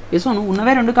 1/2. ఎస్ అవును,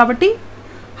 ఉన్నవే 2 కాబట్టి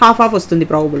హాఫ్ వస్తుంది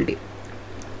ప్రాబిలిటీ.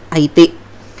 అయితే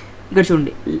ఇక్కడ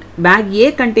చూడండి, bag A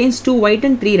contains 2 white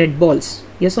and 3 red balls.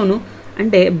 Yes అవును,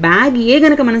 అంటే బ్యాగ్ ఏ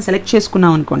కనుక మనం సెలెక్ట్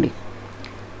చేసుకున్నాం అనుకోండి,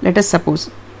 లెట్ us సపోజ్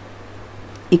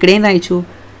ఇక్కడ ఏం రాయొచ్చు,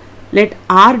 let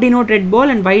are denote red ball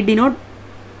and white denote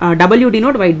W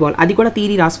denote white ball. అది కూడా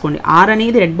థియరీ రాసుకోండి. ఆర్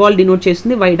అనేది రెడ్ బాల్ డినోట్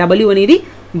చేస్తుంది, డబ్ల్యూ అనేది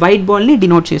వైట్ బాల్ని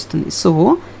డినోట్ చేస్తుంది. So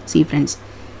see friends,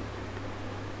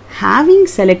 having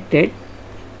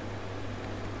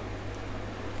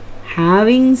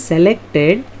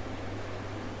selected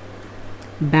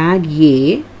bag A,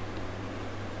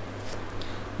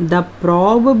 the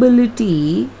probability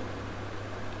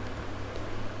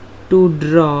to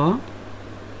draw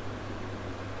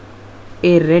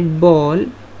a red ball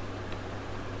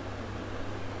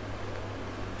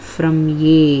from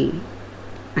A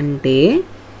అంటే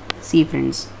see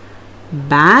friends,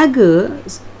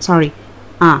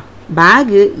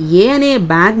 bag ఏ అనే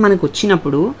బ్యాగ్ మనకు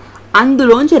వచ్చినప్పుడు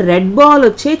అందులోంచి రెడ్ బాల్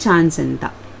వచ్చే ఛాన్స్ ఎంత?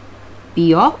 P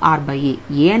of R by A.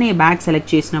 ఏ అనే బ్యాగ్ సెలెక్ట్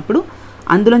చేసినప్పుడు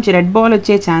అందులోంచి రెడ్ బాల్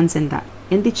వచ్చే ఛాన్స్ ఎంత?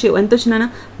 ఎంత వచ్చినా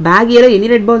బ్యాగ్ ఏలో ఎన్ని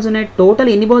రెడ్ బాల్స్ ఉన్నాయి? టోటల్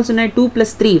ఎన్ని బాల్స్ ఉన్నాయి? 2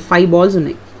 + 3 5 బాల్స్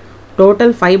ఉన్నాయి.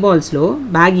 టోటల్ 5 బాల్స్లో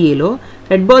బ్యాగ్ ఏలో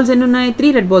రెడ్ బాల్స్ ఎన్ని ఉన్నాయి?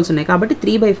 3 రెడ్ బాల్స్ ఉన్నాయి కాబట్టి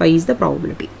 3/5 ఈజ్ ద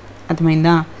ప్రాబిలిటీ.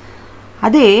 అర్థమైందా?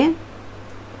 అదే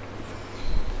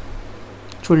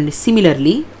చూడండి,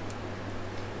 సిమిలర్లీ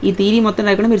ఈ థియరీ మొత్తం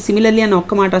రాకుండా మీరు సిమిలర్లీ అని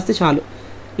ఒక్క మాట వస్తే చాలు.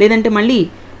 లేదంటే మళ్ళీ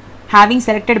having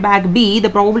selected bag be the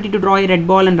probability to draw A red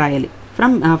ball అని రాయాలి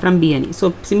ఫ్రమ్ బి అని. So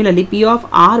similarly P of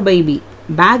R by B,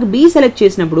 bag B select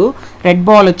చేసినప్పుడు రెడ్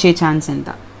బాల్ వచ్చే ఛాన్స్ ఎంత?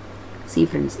 సి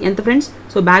ఫ్రెండ్స్, ఎంత ఫ్రెండ్స్?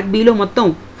 సో బ్యాగ్ బిలో మొత్తం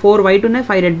 4 white ఉన్నాయి,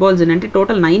 5 red balls ఉన్నాయి, అంటే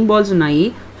టోటల్ 9 బాల్స్ ఉన్నాయి,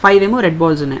 5 ఏమో రెడ్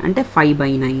బాల్స్ ఉన్నాయి, అంటే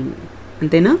 5/9.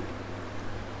 అంతేనా?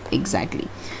 ఎగ్జాక్ట్లీ.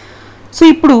 సో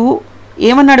ఇప్పుడు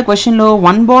ఏమన్నాడు క్వశ్చన్లో,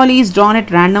 1 ball is drawn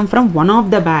at random from one of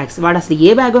the bags. వాడు అసలు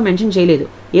ఏ బ్యాగో మెన్షన్ చేయలేదు.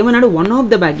 ఏమన్నాడు? వన్ ఆఫ్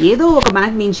ద బ్యాగ్, ఏదో ఒక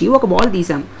బ్యాగ్ నుంచి ఒక బాల్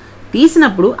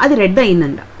తీసినప్పుడు అది రెడ్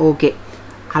అయిందంట. ఓకే,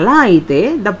 అలా అయితే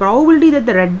the probability that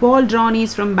the red ball drawn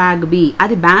is from bag B,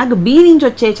 అది బ్యాగ్ బి నుంచి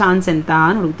వచ్చే ఛాన్స్ ఎంత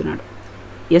అని అడుగుతున్నాడు.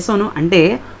 ఎస్ అవును, అంటే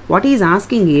what is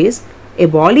asking is a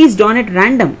ball is drawn at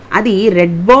random, అది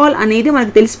రెడ్ బాల్ అనేది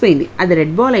మనకు తెలిసిపోయింది. అది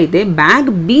రెడ్ బాల్ అయితే బ్యాగ్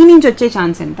బి నుంచి వచ్చే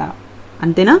ఛాన్స్ ఎంత?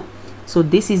 అంతేనా? So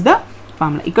this is the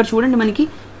formula. ఇక్కడ చూడండి, మనకి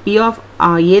P of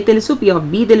A తెలుసు, P of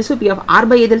B తెలుసు, P of R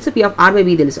by A తెలుసు, P of R by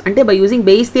B తెలుసు. అంటే బై యూజింగ్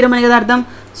బేయిస్ థీరం అని కదా అర్థం.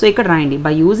 సో ఇక్కడ రాయండి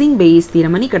బై యూజింగ్ బేయిస్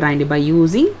థీరం అని, ఇక్కడ రాయండి by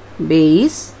using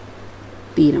Bayes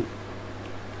theorem,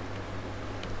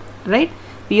 right?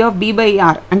 P of B by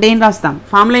R అంటే ఏం రాస్తాం?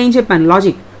 ఫార్ములా ఏం చెప్పాను,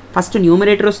 లాజిక్. ఫస్ట్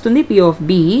న్యూమరేటర్ వస్తుంది, P of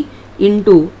B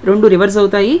into 2 reverse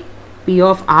అవుతాయి, P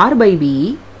of R by B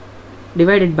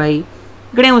divided by,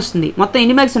 ఇక్కడ ఏమొస్తుంది? మొత్తం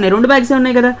ఎన్ని బ్యాగ్స్ ఉన్నాయి? 2 బ్యాగ్స్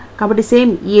ఉన్నాయి కదా, కాబట్టి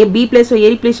సేమ్ ఏ బి ప్లేస్లో ఏ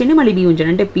రీప్లేస్ చేయండి, మళ్ళీ బి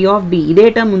ఉంచండి. అంటే P of B ఇదే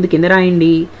టర్మ్ ముందు కింద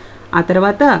రాయండి, ఆ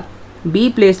తర్వాత బి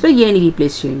ప్లేస్లో ఏని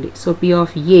రీప్లేస్ చేయండి. So P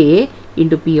of A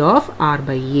into P of R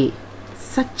by A.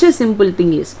 Such a simple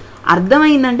thing is.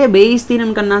 అర్థమైందంటే బేయిస్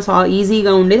థీరం కన్నా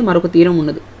ఈజీగా ఉండేది మరొక థీరం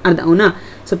ఉండదు. అర్థం అవునా?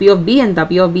 సో P of B ఎంత?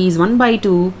 P of B is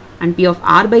 1/2 and P of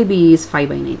R by B is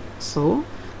 5/9. So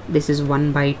this is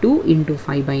 1/2 into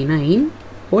 5/9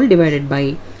 whole divided by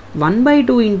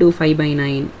 1/2 into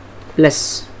 5/9 plus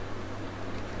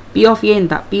P of A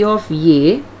ఎంత? P of A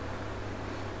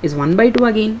is 1/2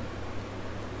 again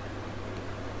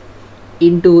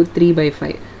into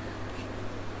 3/5,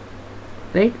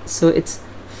 right? So it's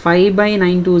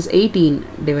 5/9 to is 18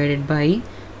 divided by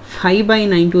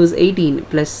 5/9 to is 18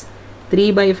 plus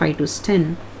 3/5 to is 10.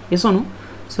 Yes or no?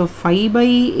 So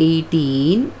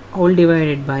 5/18 whole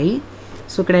divided by,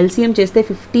 so ఇక్కడ LCM చేస్తే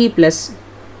 50 plus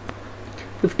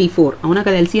 54, అవునా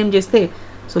కదా? LCM చేస్తే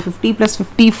so 50 plus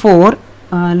 54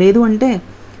 లేదు అంటే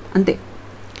అంతే.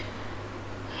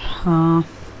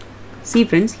 See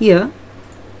friends, here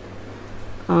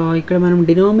ఇక్కడ మనం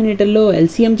డినామినేటర్లో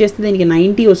LCM చేస్తే దీనికి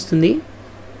 90 వస్తుంది.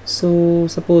 So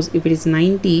suppose if it is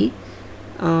 90,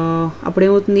 అప్పుడు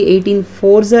ఏమవుతుంది 18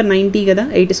 4s are 90 కదా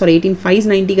 18 5s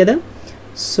 90 కదా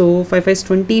so 5 5s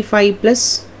 25 plus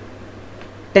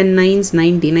 10 9s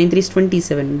 90 9 3s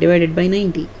 27 divided by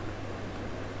 90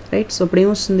 right so అప్పుడు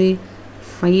ఏమొస్తుంది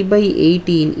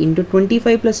 5/18 into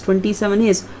 25 plus 27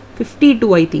 is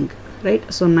 52 I think right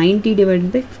so 90 divided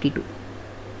by 52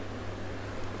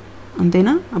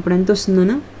 అంతేనా అప్పుడు ఎంత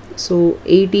వస్తుందన్నా so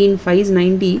 18 5s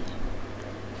 90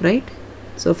 right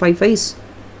so 5 5s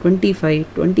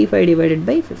 25 divided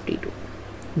by 52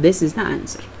 this is the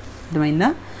answer అర్థమైందా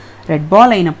red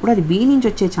ball అయినప్పుడు అది B నుంచి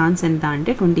వచ్చే ఛాన్స్ ఎంత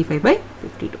అంటే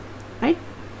 25/52 right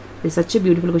this such a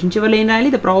beautiful question చివరిలో ఏం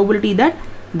రాయాలి the probability that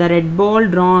the red ball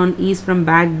drawn is from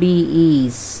back B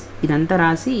is ఇదంతా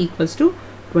రాసి ఈక్వల్స్ టు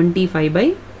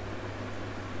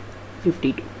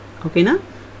 25/52 ఓకేనా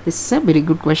this is a very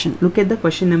good question look at the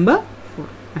question number 4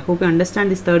 I hope you understand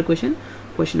this third question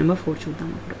number 4 చూద్దాం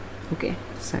అప్పుడు okay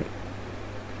సరే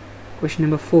question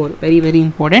number 4 very very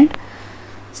important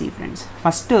see friends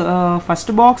first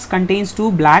box contains 2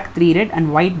 black 3 red and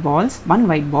white balls 1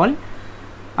 white ball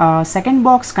second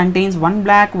box contains 1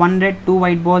 black 1 red 2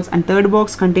 white balls and third box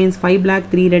contains 5 black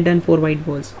 3 red and 4 white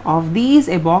balls of these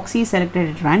a box is selected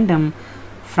at random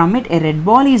from it a red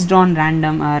ball is drawn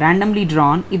randomly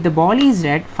drawn if the ball is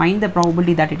red find the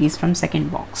probability that it is from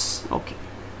second box okay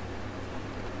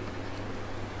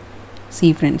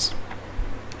see friends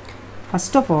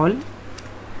first of all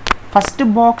first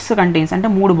box contains అంటే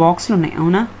 3 బాక్సులు ఉన్నాయి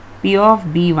అవునా p of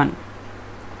b1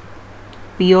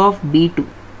 p of b2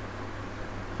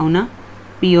 అవునా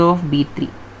p of b3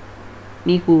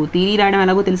 మీకు theory రాయడం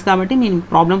ఎలాగో తెలుసు కాబట్టి నేను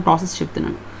ప్రాబ్లం ప్రాసెస్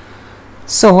చెప్తున్నాను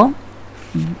సో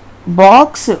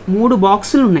బాక్స్ 3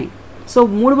 బాక్సులు ఉన్నాయి సో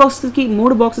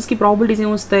 3 బాక్సెస్కి ప్రాబిలిటీస్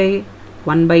ఏమొస్తాయి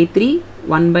 1/3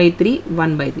 1/3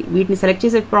 1/3 వీటిని సెలెక్ట్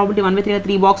చేసే ప్రాబిలిటీ 1/3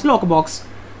 3 బాక్స్లో ఒక బాక్స్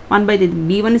 1/3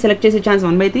 b1 సెలెక్ట్ చేసే ఛాన్స్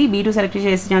 1/3 b2 సెలెక్ట్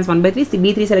చేసే ఛాన్స్ 1/3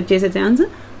 b3 సెలెక్ట్ చేసే ఛాన్స్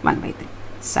 1/3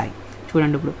 సరే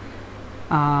చూడండి ఇప్పుడు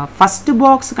first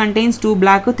box contains 2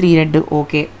 black 3 red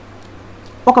okay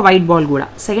ఒక వైట్ బాల్ కూడా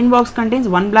second box contains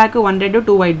 1 black 1 red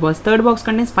 2 white balls third box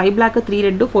contains 5 black 3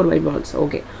 red 4 white balls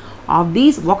okay of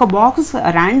these ఒక box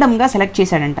ర్యాండమ్గా select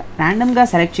చేశాడంట ర్యాండమ్గా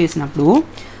సెలెక్ట్ చేసినప్పుడు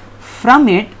from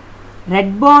it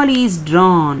red ball is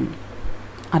drawn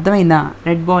అర్థమైందా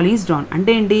red ball is drawn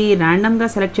అంటే ఏంటి ర్యాండమ్గా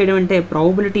సెలెక్ట్ చేయడం అంటే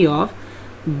ప్రాబబిలిటీ ఆఫ్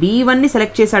b1ని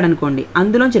సెలెక్ట్ చేశాడు అనుకోండి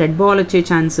అందులోంచి రెడ్ బాల్ వచ్చే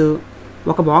ఛాన్స్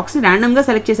ఒక బాక్స్ ర్యాండమ్గా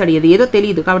సెలెక్ట్ చేశాడు ఏదో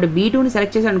తెలియదు కాబట్టి b2ని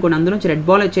సెలెక్ట్ చేశాడు అనుకోండి అందులోంచి రెడ్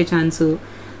బాల్ వచ్చే ఛాన్స్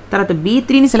తర్వాత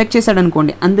b3ని సెలెక్ట్ చేశాడు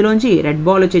అనుకోండి అందులోంచి రెడ్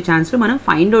బాల్ వచ్చే ఛాన్స్లో మనం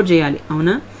ఫైండ్ అవుట్ చేయాలి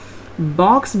అవునా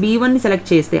బాక్స్ b1ని సెలెక్ట్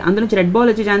చేస్తే అందులోంచి రెడ్ బాల్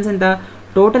వచ్చే ఛాన్స్ ఎంత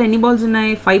టోటల్ ఎన్ని బాల్స్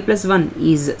ఉన్నాయి 5 + 1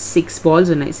 ఈజ్ 6 బాల్స్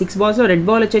ఉన్నాయి 6 బాల్స్లో రెడ్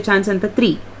బాల్ వచ్చే ఛాన్స్ ఎంత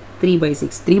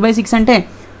 3/6 అంటే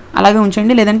అలాగే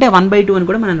ఉంచండి లేదంటే 1/2 అని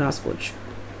కూడా మనం రాసుకోవచ్చు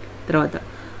తర్వాత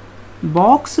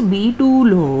బాక్స్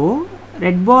b2లో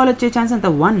రెడ్ బాల్ వచ్చే ఛాన్స్ ఎంత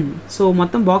 1 సో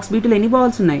మొత్తం బాక్స్ b2లో ఎన్ని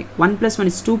బాల్స్ ఉన్నాయి 1 + 1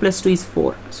 is 2 + 2 is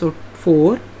 4 so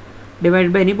 4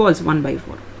 divided by ఎన్ని బాల్స్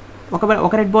 1/4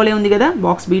 ఒక రెడ్ బాల్ ఉంది కదా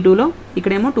బాక్స్ b2లో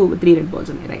ఇక్కడేమో 3 రెడ్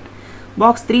బాల్స్ ఉన్నాయి రైట్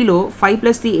బాక్స్ 3లో 5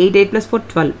 + 3 8 8 + 4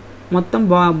 12 మొత్తం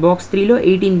బాక్స్ 3లో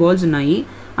 18 బాల్స్ ఉన్నాయి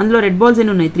అందులో రెడ్ బాల్స్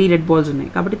ఎన్ని ఉన్నాయి 3 రెడ్ బాల్స్ ఉన్నాయి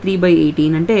కాబట్టి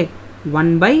 3/18 అంటే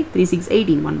 1/3 6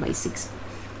 18 1/6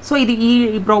 సో ఇది ఈ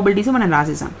ప్రాబబిలిటీస్ మనం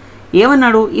రాసేసాం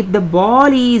ఏమన్నాడు if the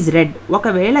ball is red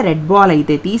ఒకవేళ రెడ్ బాల్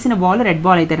అయితే తీసిన బాల్ రెడ్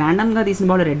బాల్ అయితే ర్యాండమ్గా తీసిన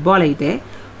బాల్ రెడ్ బాల్ అయితే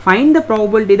find the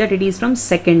probability that it is from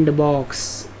second box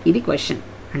ఇది క్వశ్చన్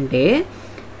అంటే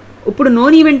ఇప్పుడు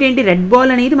నోన్ ఈవెంట్ ఏంటి రెడ్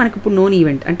బాల్ అనేది మనకి ఇప్పుడు నోన్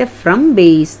ఈవెంట్ అంటే ఫ్రమ్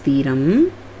బేస్ థీరం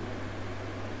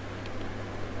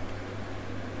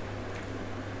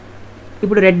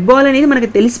ఇప్పుడు రెడ్ బాల్ అనేది మనకి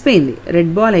తెలిసిపోయింది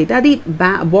రెడ్ బాల్ అయితే అది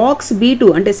బాక్స్ b2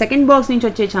 అంటే సెకండ్ బాక్స్ నుంచి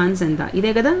వచ్చే ఛాన్స్ ఎంత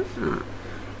ఇదే కదా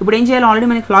ఇప్పుడు ఏం చేయాలి ఆల్రెడీ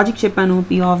మనకి లాజిక్ చెప్పాను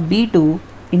p of b2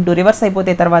 into reverse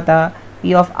అయిపోతే తర్వాత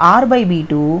p of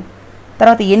r/b2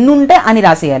 తర్వాత ఎన్ని ఉంటే అని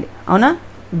రాసేయాలి అవునా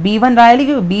b1 రాయాలి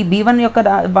b1 యొక్క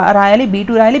రాయాలి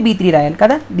b2 రాయాలి b3 రాయాలి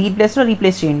కదా దీని ప్లేస్లో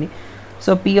రీప్లేస్ చేయండి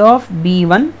so p of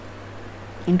b1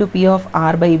 into p of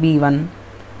r/b1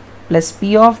 plus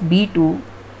p of b2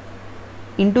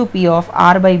 into p of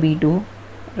r/b2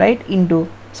 right into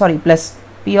sorry plus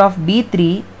p of b3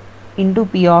 into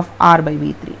p of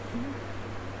r/b3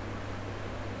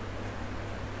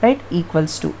 right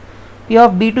equals to p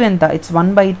of b2 enta it's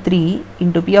 1/3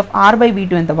 into p of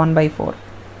r/b2 enta 1/4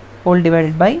 whole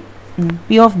divided by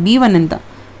p of b1 enta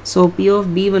so p of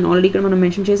b1 already ikkada manam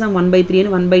mention chesam 1/3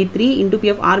 and 1/3 into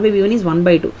p of r/b1 is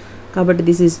 1/2 kabatti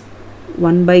this is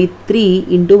 1/3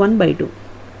 into 1/2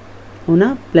 avuna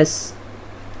plus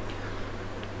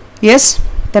yes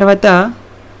తర్వాత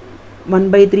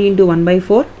 1/3 into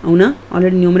 1/4 అవునా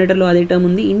already న్యూమరేటర్లో అదే term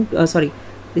ఉంది sorry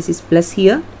this is plus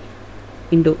here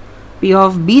into P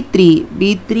of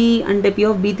B3 అంటే P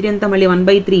of B3 అంతా మళ్ళీ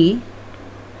 1/3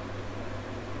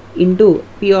 into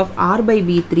P of R by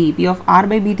B3. P of R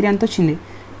by B3 అంత వచ్చింది.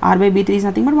 R by B3 is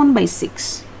nothing but 1/6.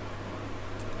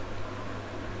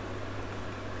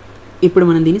 ఇప్పుడు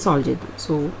మనం దీన్ని సాల్వ్ చేద్దాం.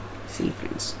 So see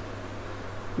friends,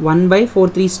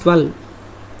 1/4 is 12,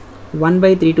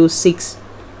 1/3 is 6,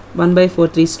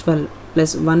 1/4 is 12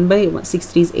 plus 1/6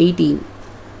 is 18.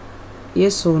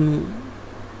 Yes or no?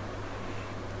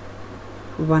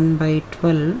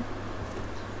 1/12.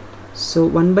 So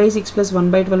 1/6 plus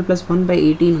 1/12 plus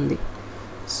 1/18 ఉంది.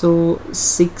 So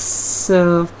 6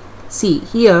 see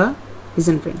here,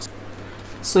 listen friends.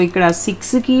 So ఇక్కడ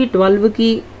 6కి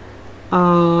 12కి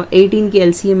 18కి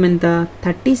LCM ఎంత?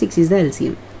 36 is the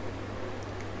LCM.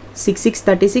 6 6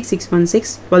 36, 6 1 6,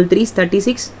 12 3 is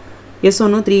 36. Yes or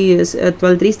no?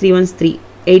 12 3 is 3 1 is 3,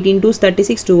 18 2 is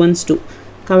 36, 2 1 is 2.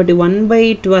 కాబట్టి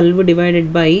 1/12 divided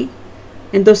by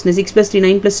ఎంత వస్తుంది? 6 + 3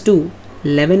 9 + 2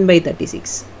 11/36.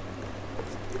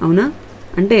 అవునా?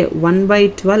 అంటే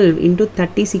 1/12 into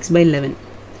 36/11.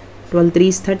 12 3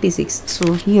 is 36. So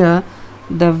here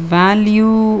the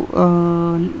value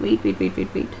wait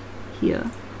here.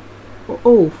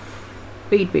 Oh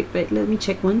wait, let me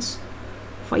check once.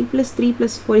 5 + 3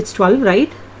 + 4, it's 12,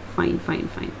 right? Fine.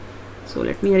 So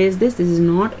let me erase this. This is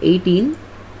not 18.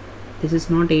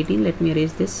 Let me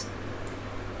erase this.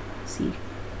 See,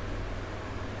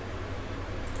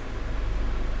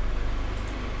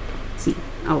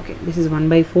 okay, this is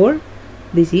 1/4.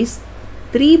 This is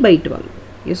 3/12.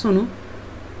 Yes or no?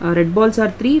 Red balls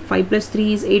are 3. 5 + 3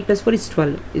 is 8 + 4 is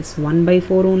 12. It's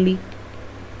 1/4 only.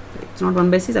 It's not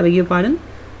 1/6. I beg your pardon.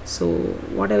 So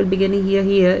what I will be getting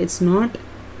here, it's not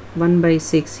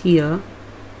 1/6 here.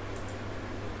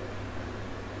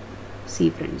 See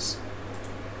friends,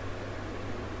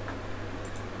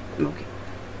 okay,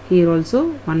 here also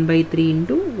 1/3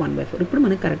 into 1/4. ఇప్పుడు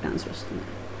మనకు correct answer వస్తుంది.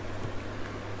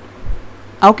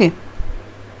 Okay,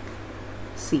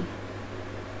 see,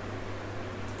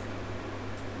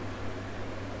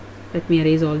 let me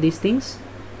erase all these things.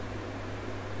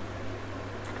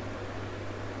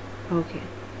 Okay,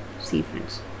 see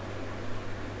friends,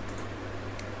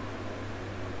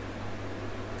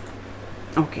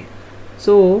 okay,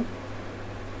 so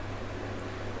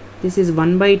this is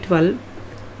 1/12,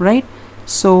 right?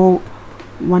 So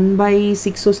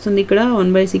 1/6 వస్తుంది ఇక్కడ,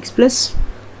 1/6 plus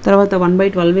తర్వాత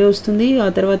 1/12 వస్తుంది, ఆ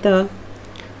తర్వాత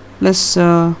plus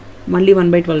మళ్ళీ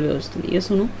 1/12 వస్తుంది. ఎస్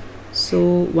అవును. సో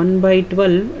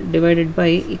 1/12 డివైడెడ్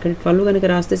బై ఇక్కడ 12 కనుక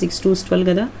రాస్తే 6 2 is 12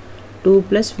 కదా, 2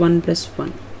 + 1 +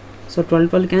 1. So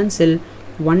 12 cancel,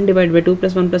 1 divided by 2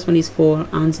 + 1 + 1 is 4.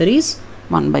 Answer is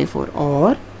 1/4 or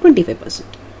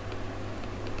 25%.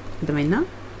 అర్థమైందా?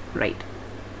 రైట్.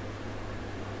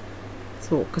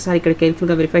 సో ఒక్కసారి ఇక్కడ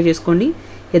కేర్ఫుల్గా వెరిఫై చేసుకోండి.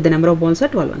 The number of balls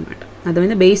are 12 అనమాట.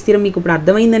 అర్థమైందా? బేస్ థియరం మీకు ఇప్పుడు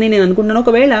అర్థమైందని నేను అనుకుంటున్నాను.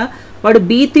 ఒకవేళ వాడు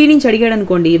B3 నుంచి అడిగాడు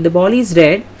అనుకోండి, if the ball is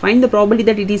red find the probability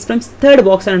that it is from third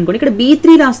box అని అనుకోండి, ఇక్కడ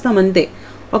B3 రాస్తాం అంతే.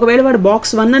 ఒకవేళ వాడు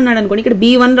బాక్స్ 1 అన్నాడు అనుకోండి, ఇక్కడ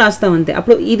B1 రాస్తాం అంతే.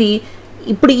 అప్పుడు ఇది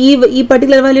ఇప్పుడు ఈ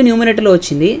పర్టికులర్ వాల్యూ న్యూమరేటర్లో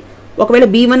వచ్చింది. ఒకవేళ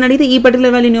B1 అడిగితే ఈ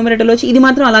పర్టికులర్ వాల్యూ న్యూమరేటర్లో వచ్చి ఇది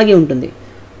మాత్రం అలాగే ఉంటుంది.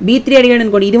 B3 అడిగాడు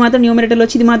అనుకోండి, ఇది మాత్రం న్యూమరేటర్లో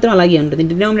వచ్చి ఇది మాత్రం అలాగే ఉంటుంది.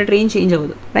 డినామినేటర్ ఏం చేంజ్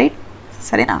అవ్వదు. రైట్?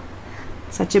 సరేనా?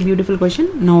 Such a beautiful question.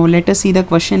 Now let us see the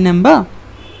question number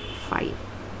 5.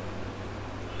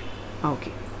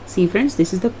 Okay, see friends,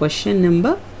 this is the question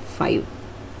number 5.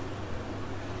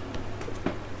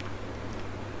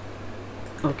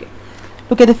 Okay,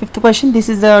 look at the fifth question. This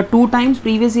is the 2 times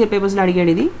previous year papers lo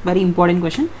adigadu. Idi very important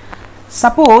question.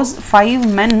 Suppose 5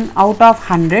 men out of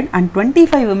 100 and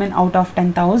 25 women out of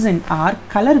 10,000 are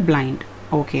color blind.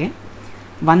 Okay,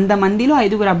 100 మందిలో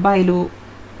 5 అబ్బాయిలు,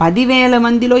 10,000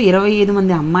 మందిలో 25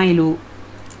 మంది అమ్మాయిలు,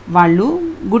 వాళ్ళు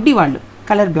గుడ్డి వాళ్ళు,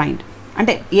 colour blind.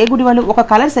 అంటే ఏ గుడ్డి వాళ్ళు? ఒక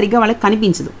కలర్ సరిగ్గా వాళ్ళకి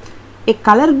కనిపించదు. ఏ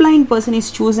colour blind person is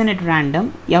chosen at random.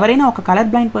 ఎవరైనా ఒక కలర్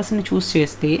బ్లైండ్ పర్సన్ని చూస్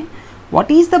చేస్తే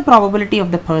what is the probability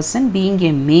of the person being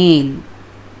a male?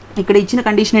 ఇక్కడ ఇచ్చిన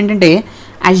కండిషన్ ఏంటంటే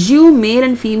assume male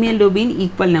and female to been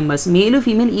equal numbers. మేలు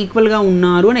ఫీమేల్ ఈక్వల్గా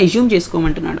ఉన్నారు అని అజ్యూమ్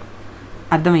చేసుకోమంటున్నాడు.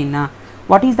 అర్థమైందా?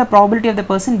 What is the probability of the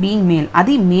person being male?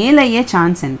 అది మేల్ అయ్యే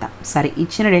ఛాన్స్ ఎంత? సరే,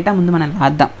 ఇచ్చిన డేటా ముందు మనం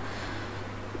రాద్దాం.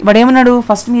 వాడు ఏమన్నాడు?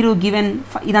 ఫస్ట్ మీరు గివెన్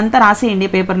ఇదంతా రాసేయండి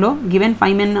పేపర్లో. Given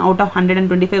 5 men out of 100 and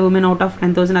 25 women out of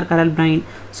 10,000 are color blind.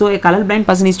 So A colour blind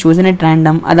person is chosen at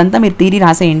random. అదంతా మీరు థియరీ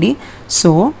రాసేయండి.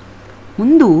 సో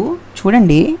ముందు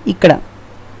చూడండి, ఇక్కడ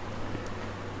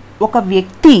ఒక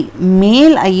వ్యక్తి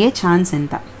మేల్ అయ్యే ఛాన్స్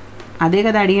ఎంత? అదే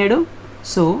కదా అడిగాడు.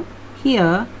 So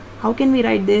here how can we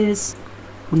right this?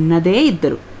 ఉన్నదే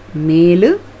ఇద్దరు, మేల్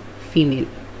ఫీమేల్.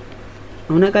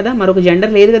 అవునా కదా? మరొక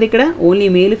జెండర్ లేదు కదా ఇక్కడ, only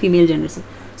male female genders.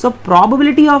 So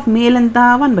probability of male ఎంత?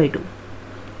 1/2.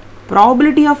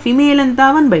 ప్రాబిలిటీ ఆఫ్ ఫిమేల్ ఎంత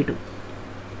 1/2.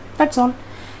 That's all.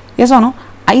 ఎస్ అవును.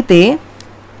 అయితే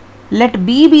let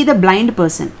B be the blind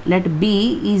person. Let B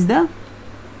is the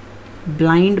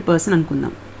blind person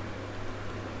అనుకుందాం.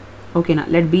 ఓకేనా,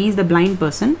 let B is the blind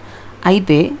person.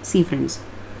 అయితే see friends,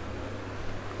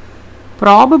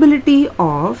 probability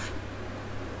of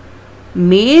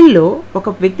మేల్లో ఒక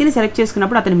వ్యక్తిని select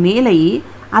చేసుకున్నప్పుడు అతను మేల్ అయ్యి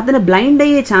అతను బ్లైండ్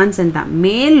అయ్యే ఛాన్స్ ఎంత,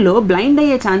 మేల్లో బ్లైండ్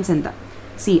అయ్యే ఛాన్స్ ఎంత?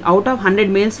 See out of 100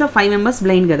 మేల్స్లో 5 members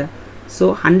blind కదా. సో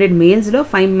 100 మేల్స్లో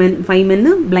 5 మెన్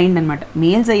బ్లైండ్ అనమాట.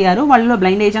 మేల్స్ అయ్యారు, వాళ్ళలో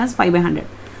బ్లైండ్ అయ్యే ఛాన్స్ 5/100.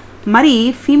 మరి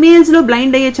ఫీమేల్స్లో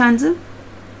బ్లైండ్ అయ్యే ఛాన్స్,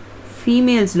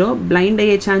 ఫీమేల్స్లో బ్లైండ్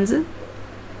అయ్యే ఛాన్స్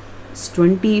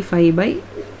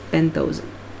 25/10,000.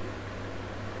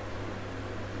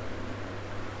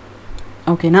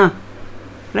 ఓకేనా,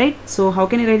 right. So how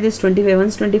can you right this? 25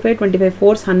 ones 25, 25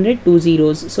 fours 100, 2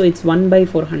 zeros. So it's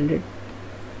 1/400.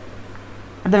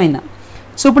 అర్థమైందా?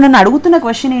 సో ఇప్పుడు నన్ను అడుగుతున్న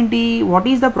క్వశ్చన్ ఏంటి, what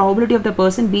is the probability of the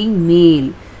person being male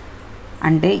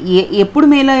అంటే ఎప్పుడు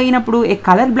మేల్ అయినప్పుడు ఏ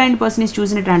కలర్ బ్లైండ్ పర్సన్ ఈస్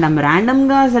చూసిన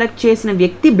ర్యాండమ్గా సెలెక్ట్ చేసిన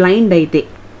వ్యక్తి బ్లైండ్ అయితే,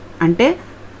 అంటే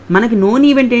మనకి నోన్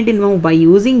ఈవెంట్ ఏంటి, బై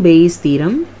యూజింగ్ బేయిస్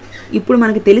థీరం. ఇప్పుడు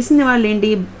మనకి తెలిసిన వాళ్ళు ఏంటి,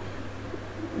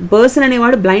 పర్సన్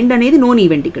అనేవాడు బ్లైండ్ అనేది నోన్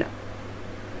ఈవెంట్ ఇక్కడ,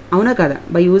 అవునా కదా?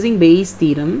 By using Bayes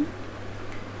theorem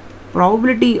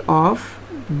probability of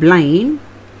blind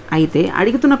అయితే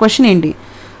అడుగుతున్న క్వశ్చన్ ఏంటి,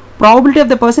 probability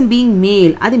of the person being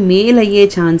male, అది మేల్ అయ్యే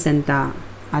ఛాన్స్ ఎంత,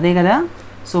 అదే కదా.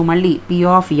 సో మళ్ళీ P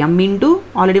of M into,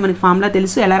 already మనకి ఫార్ములా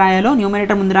తెలుసు ఎలా రాయాలో,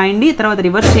 న్యూమరేటర్ ముందు రాయండి, తర్వాత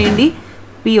రివర్స్ చేయండి,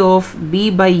 P of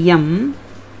B/M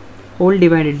whole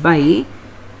divided by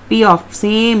P of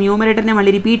same న్యూమరేటర్నే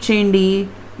మళ్ళీ రిపీట్ చేయండి,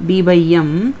 B/M,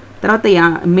 తర్వాత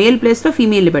మేల్ ప్లేస్లో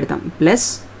ఫీమేల్ని పెడతాం, plus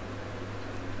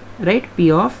right P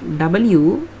of W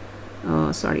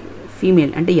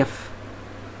female అంటే F,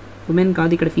 ఉమెన్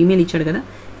కాదు ఇక్కడ ఫీమేల్ ఇచ్చాడు కదా,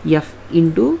 F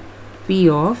into P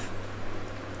of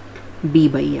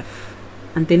B/F.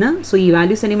 అంతేనా? సో ఈ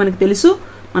వాల్యూస్ అని మనకు తెలుసు,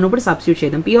 మనం ఇప్పుడు సబ్స్టిట్యూట్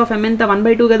చేద్దాం. P of M ఎంత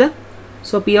 1/2 కదా,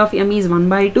 so P of M is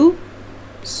 1/2.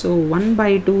 So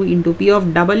 1/2 into P of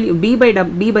W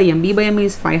B/M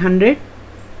is 500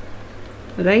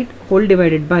 right, whole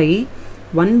divided by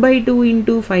 1/2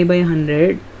 into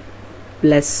 5/100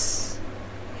 plus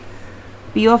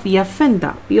P of F ఎంత,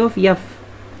 P of F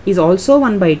is also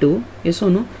 1/2. Yes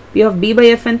own. P of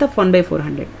B/F ఎంత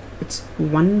 1/400. It's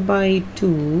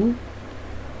 1/2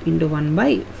 into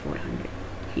 1/400.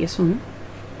 Yes or no?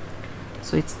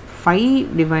 So it's 5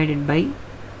 divided by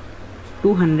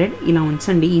 200. ఇలా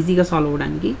ఉంచండి ఈజీగా solve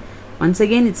అవ్వడానికి. Once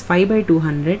again it's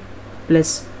 5/200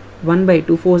 plus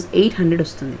 1/2 4 800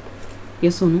 వస్తుంది.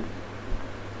 Yes or no?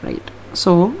 Right.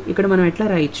 So ఇక్కడ మనం ఎట్లా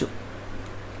రాయొచ్చు,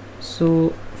 సో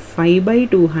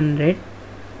 5/200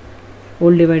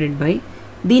 హోల్ డివైడెడ్ బై,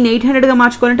 దీన్ని 800గా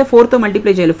మార్చుకోవాలంటే 4తో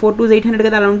మల్టిప్లై చేయాలి. 4 2 800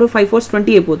 కదా, అలా ఉంటూ 5 4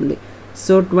 20 అయిపోతుంది.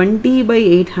 సో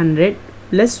 20/800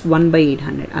 ప్లస్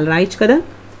 1/800 అలా రాయొచ్చు కదా,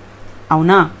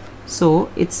 అవునా? సో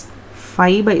ఇట్స్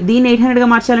దీన్ని 800గా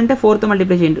మార్చాలంటే 4తో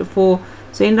మల్టిప్లై చేయండి.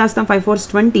 సో ఏం రాస్తాం, 5 4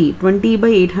 20,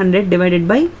 20/800 డివైడెడ్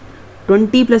బై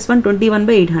 20 + 1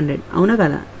 21/800, అవునా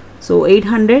కదా? సో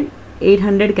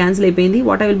 800 క్యాన్సిల్ అయిపోయింది.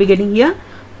 What I will be getting here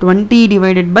 20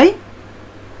 divided by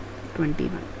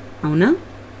 21, అవునా?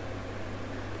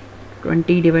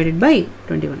 20 divided by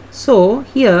 21. సో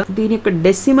హియర్ దీని యొక్క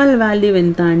డెసిమల్ వాల్యూ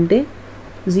ఎంత అంటే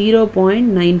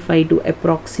 0.952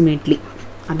 అప్రాక్సిమేట్లీ.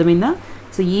 అర్థమైందా?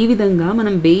 సో ఈ విధంగా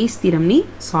మనం బేయిస్ థీరంని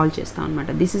సాల్వ్ చేస్తాం అనమాట.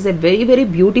 This is a very very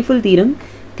beautiful theorem.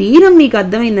 మీకు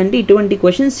అర్థమైందంటే ఇటువంటి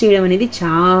క్వశ్చన్స్ చేయడం అనేది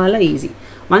చాలా ఈజీ.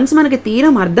 వన్స్ మనకి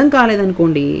థీరం అర్థం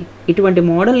కాలేదనుకోండి, ఇటువంటి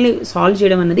మోడల్ని సాల్వ్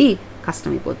చేయడం అనేది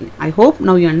కష్టమైపోతుంది. I hope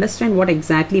now you understand what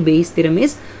exactly Bayes theorem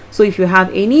is. So if you have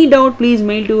any doubt, please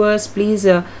mail to us, please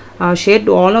share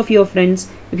to all of your friends.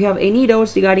 If you have any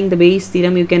doubts regarding the Bayes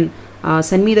theorem, you can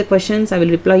send me the questions. I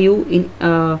will reply you in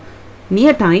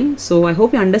near time. So I hope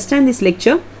you understand this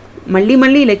lecture.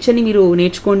 మళ్ళీ లెక్చర్ని మీరు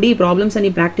నేర్చుకోండి, problems అని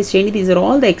practice చేయండి. These are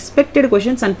all the expected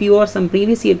questions and few are some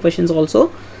previous year questions also.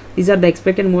 These are the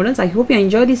expected models. I hope you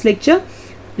enjoy this lecture.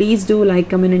 Please do like,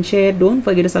 comment and share. Don't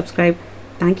forget to subscribe.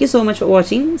 Thank you so much for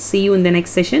watching. See you in the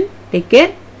next session. Take care.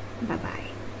 Bye bye.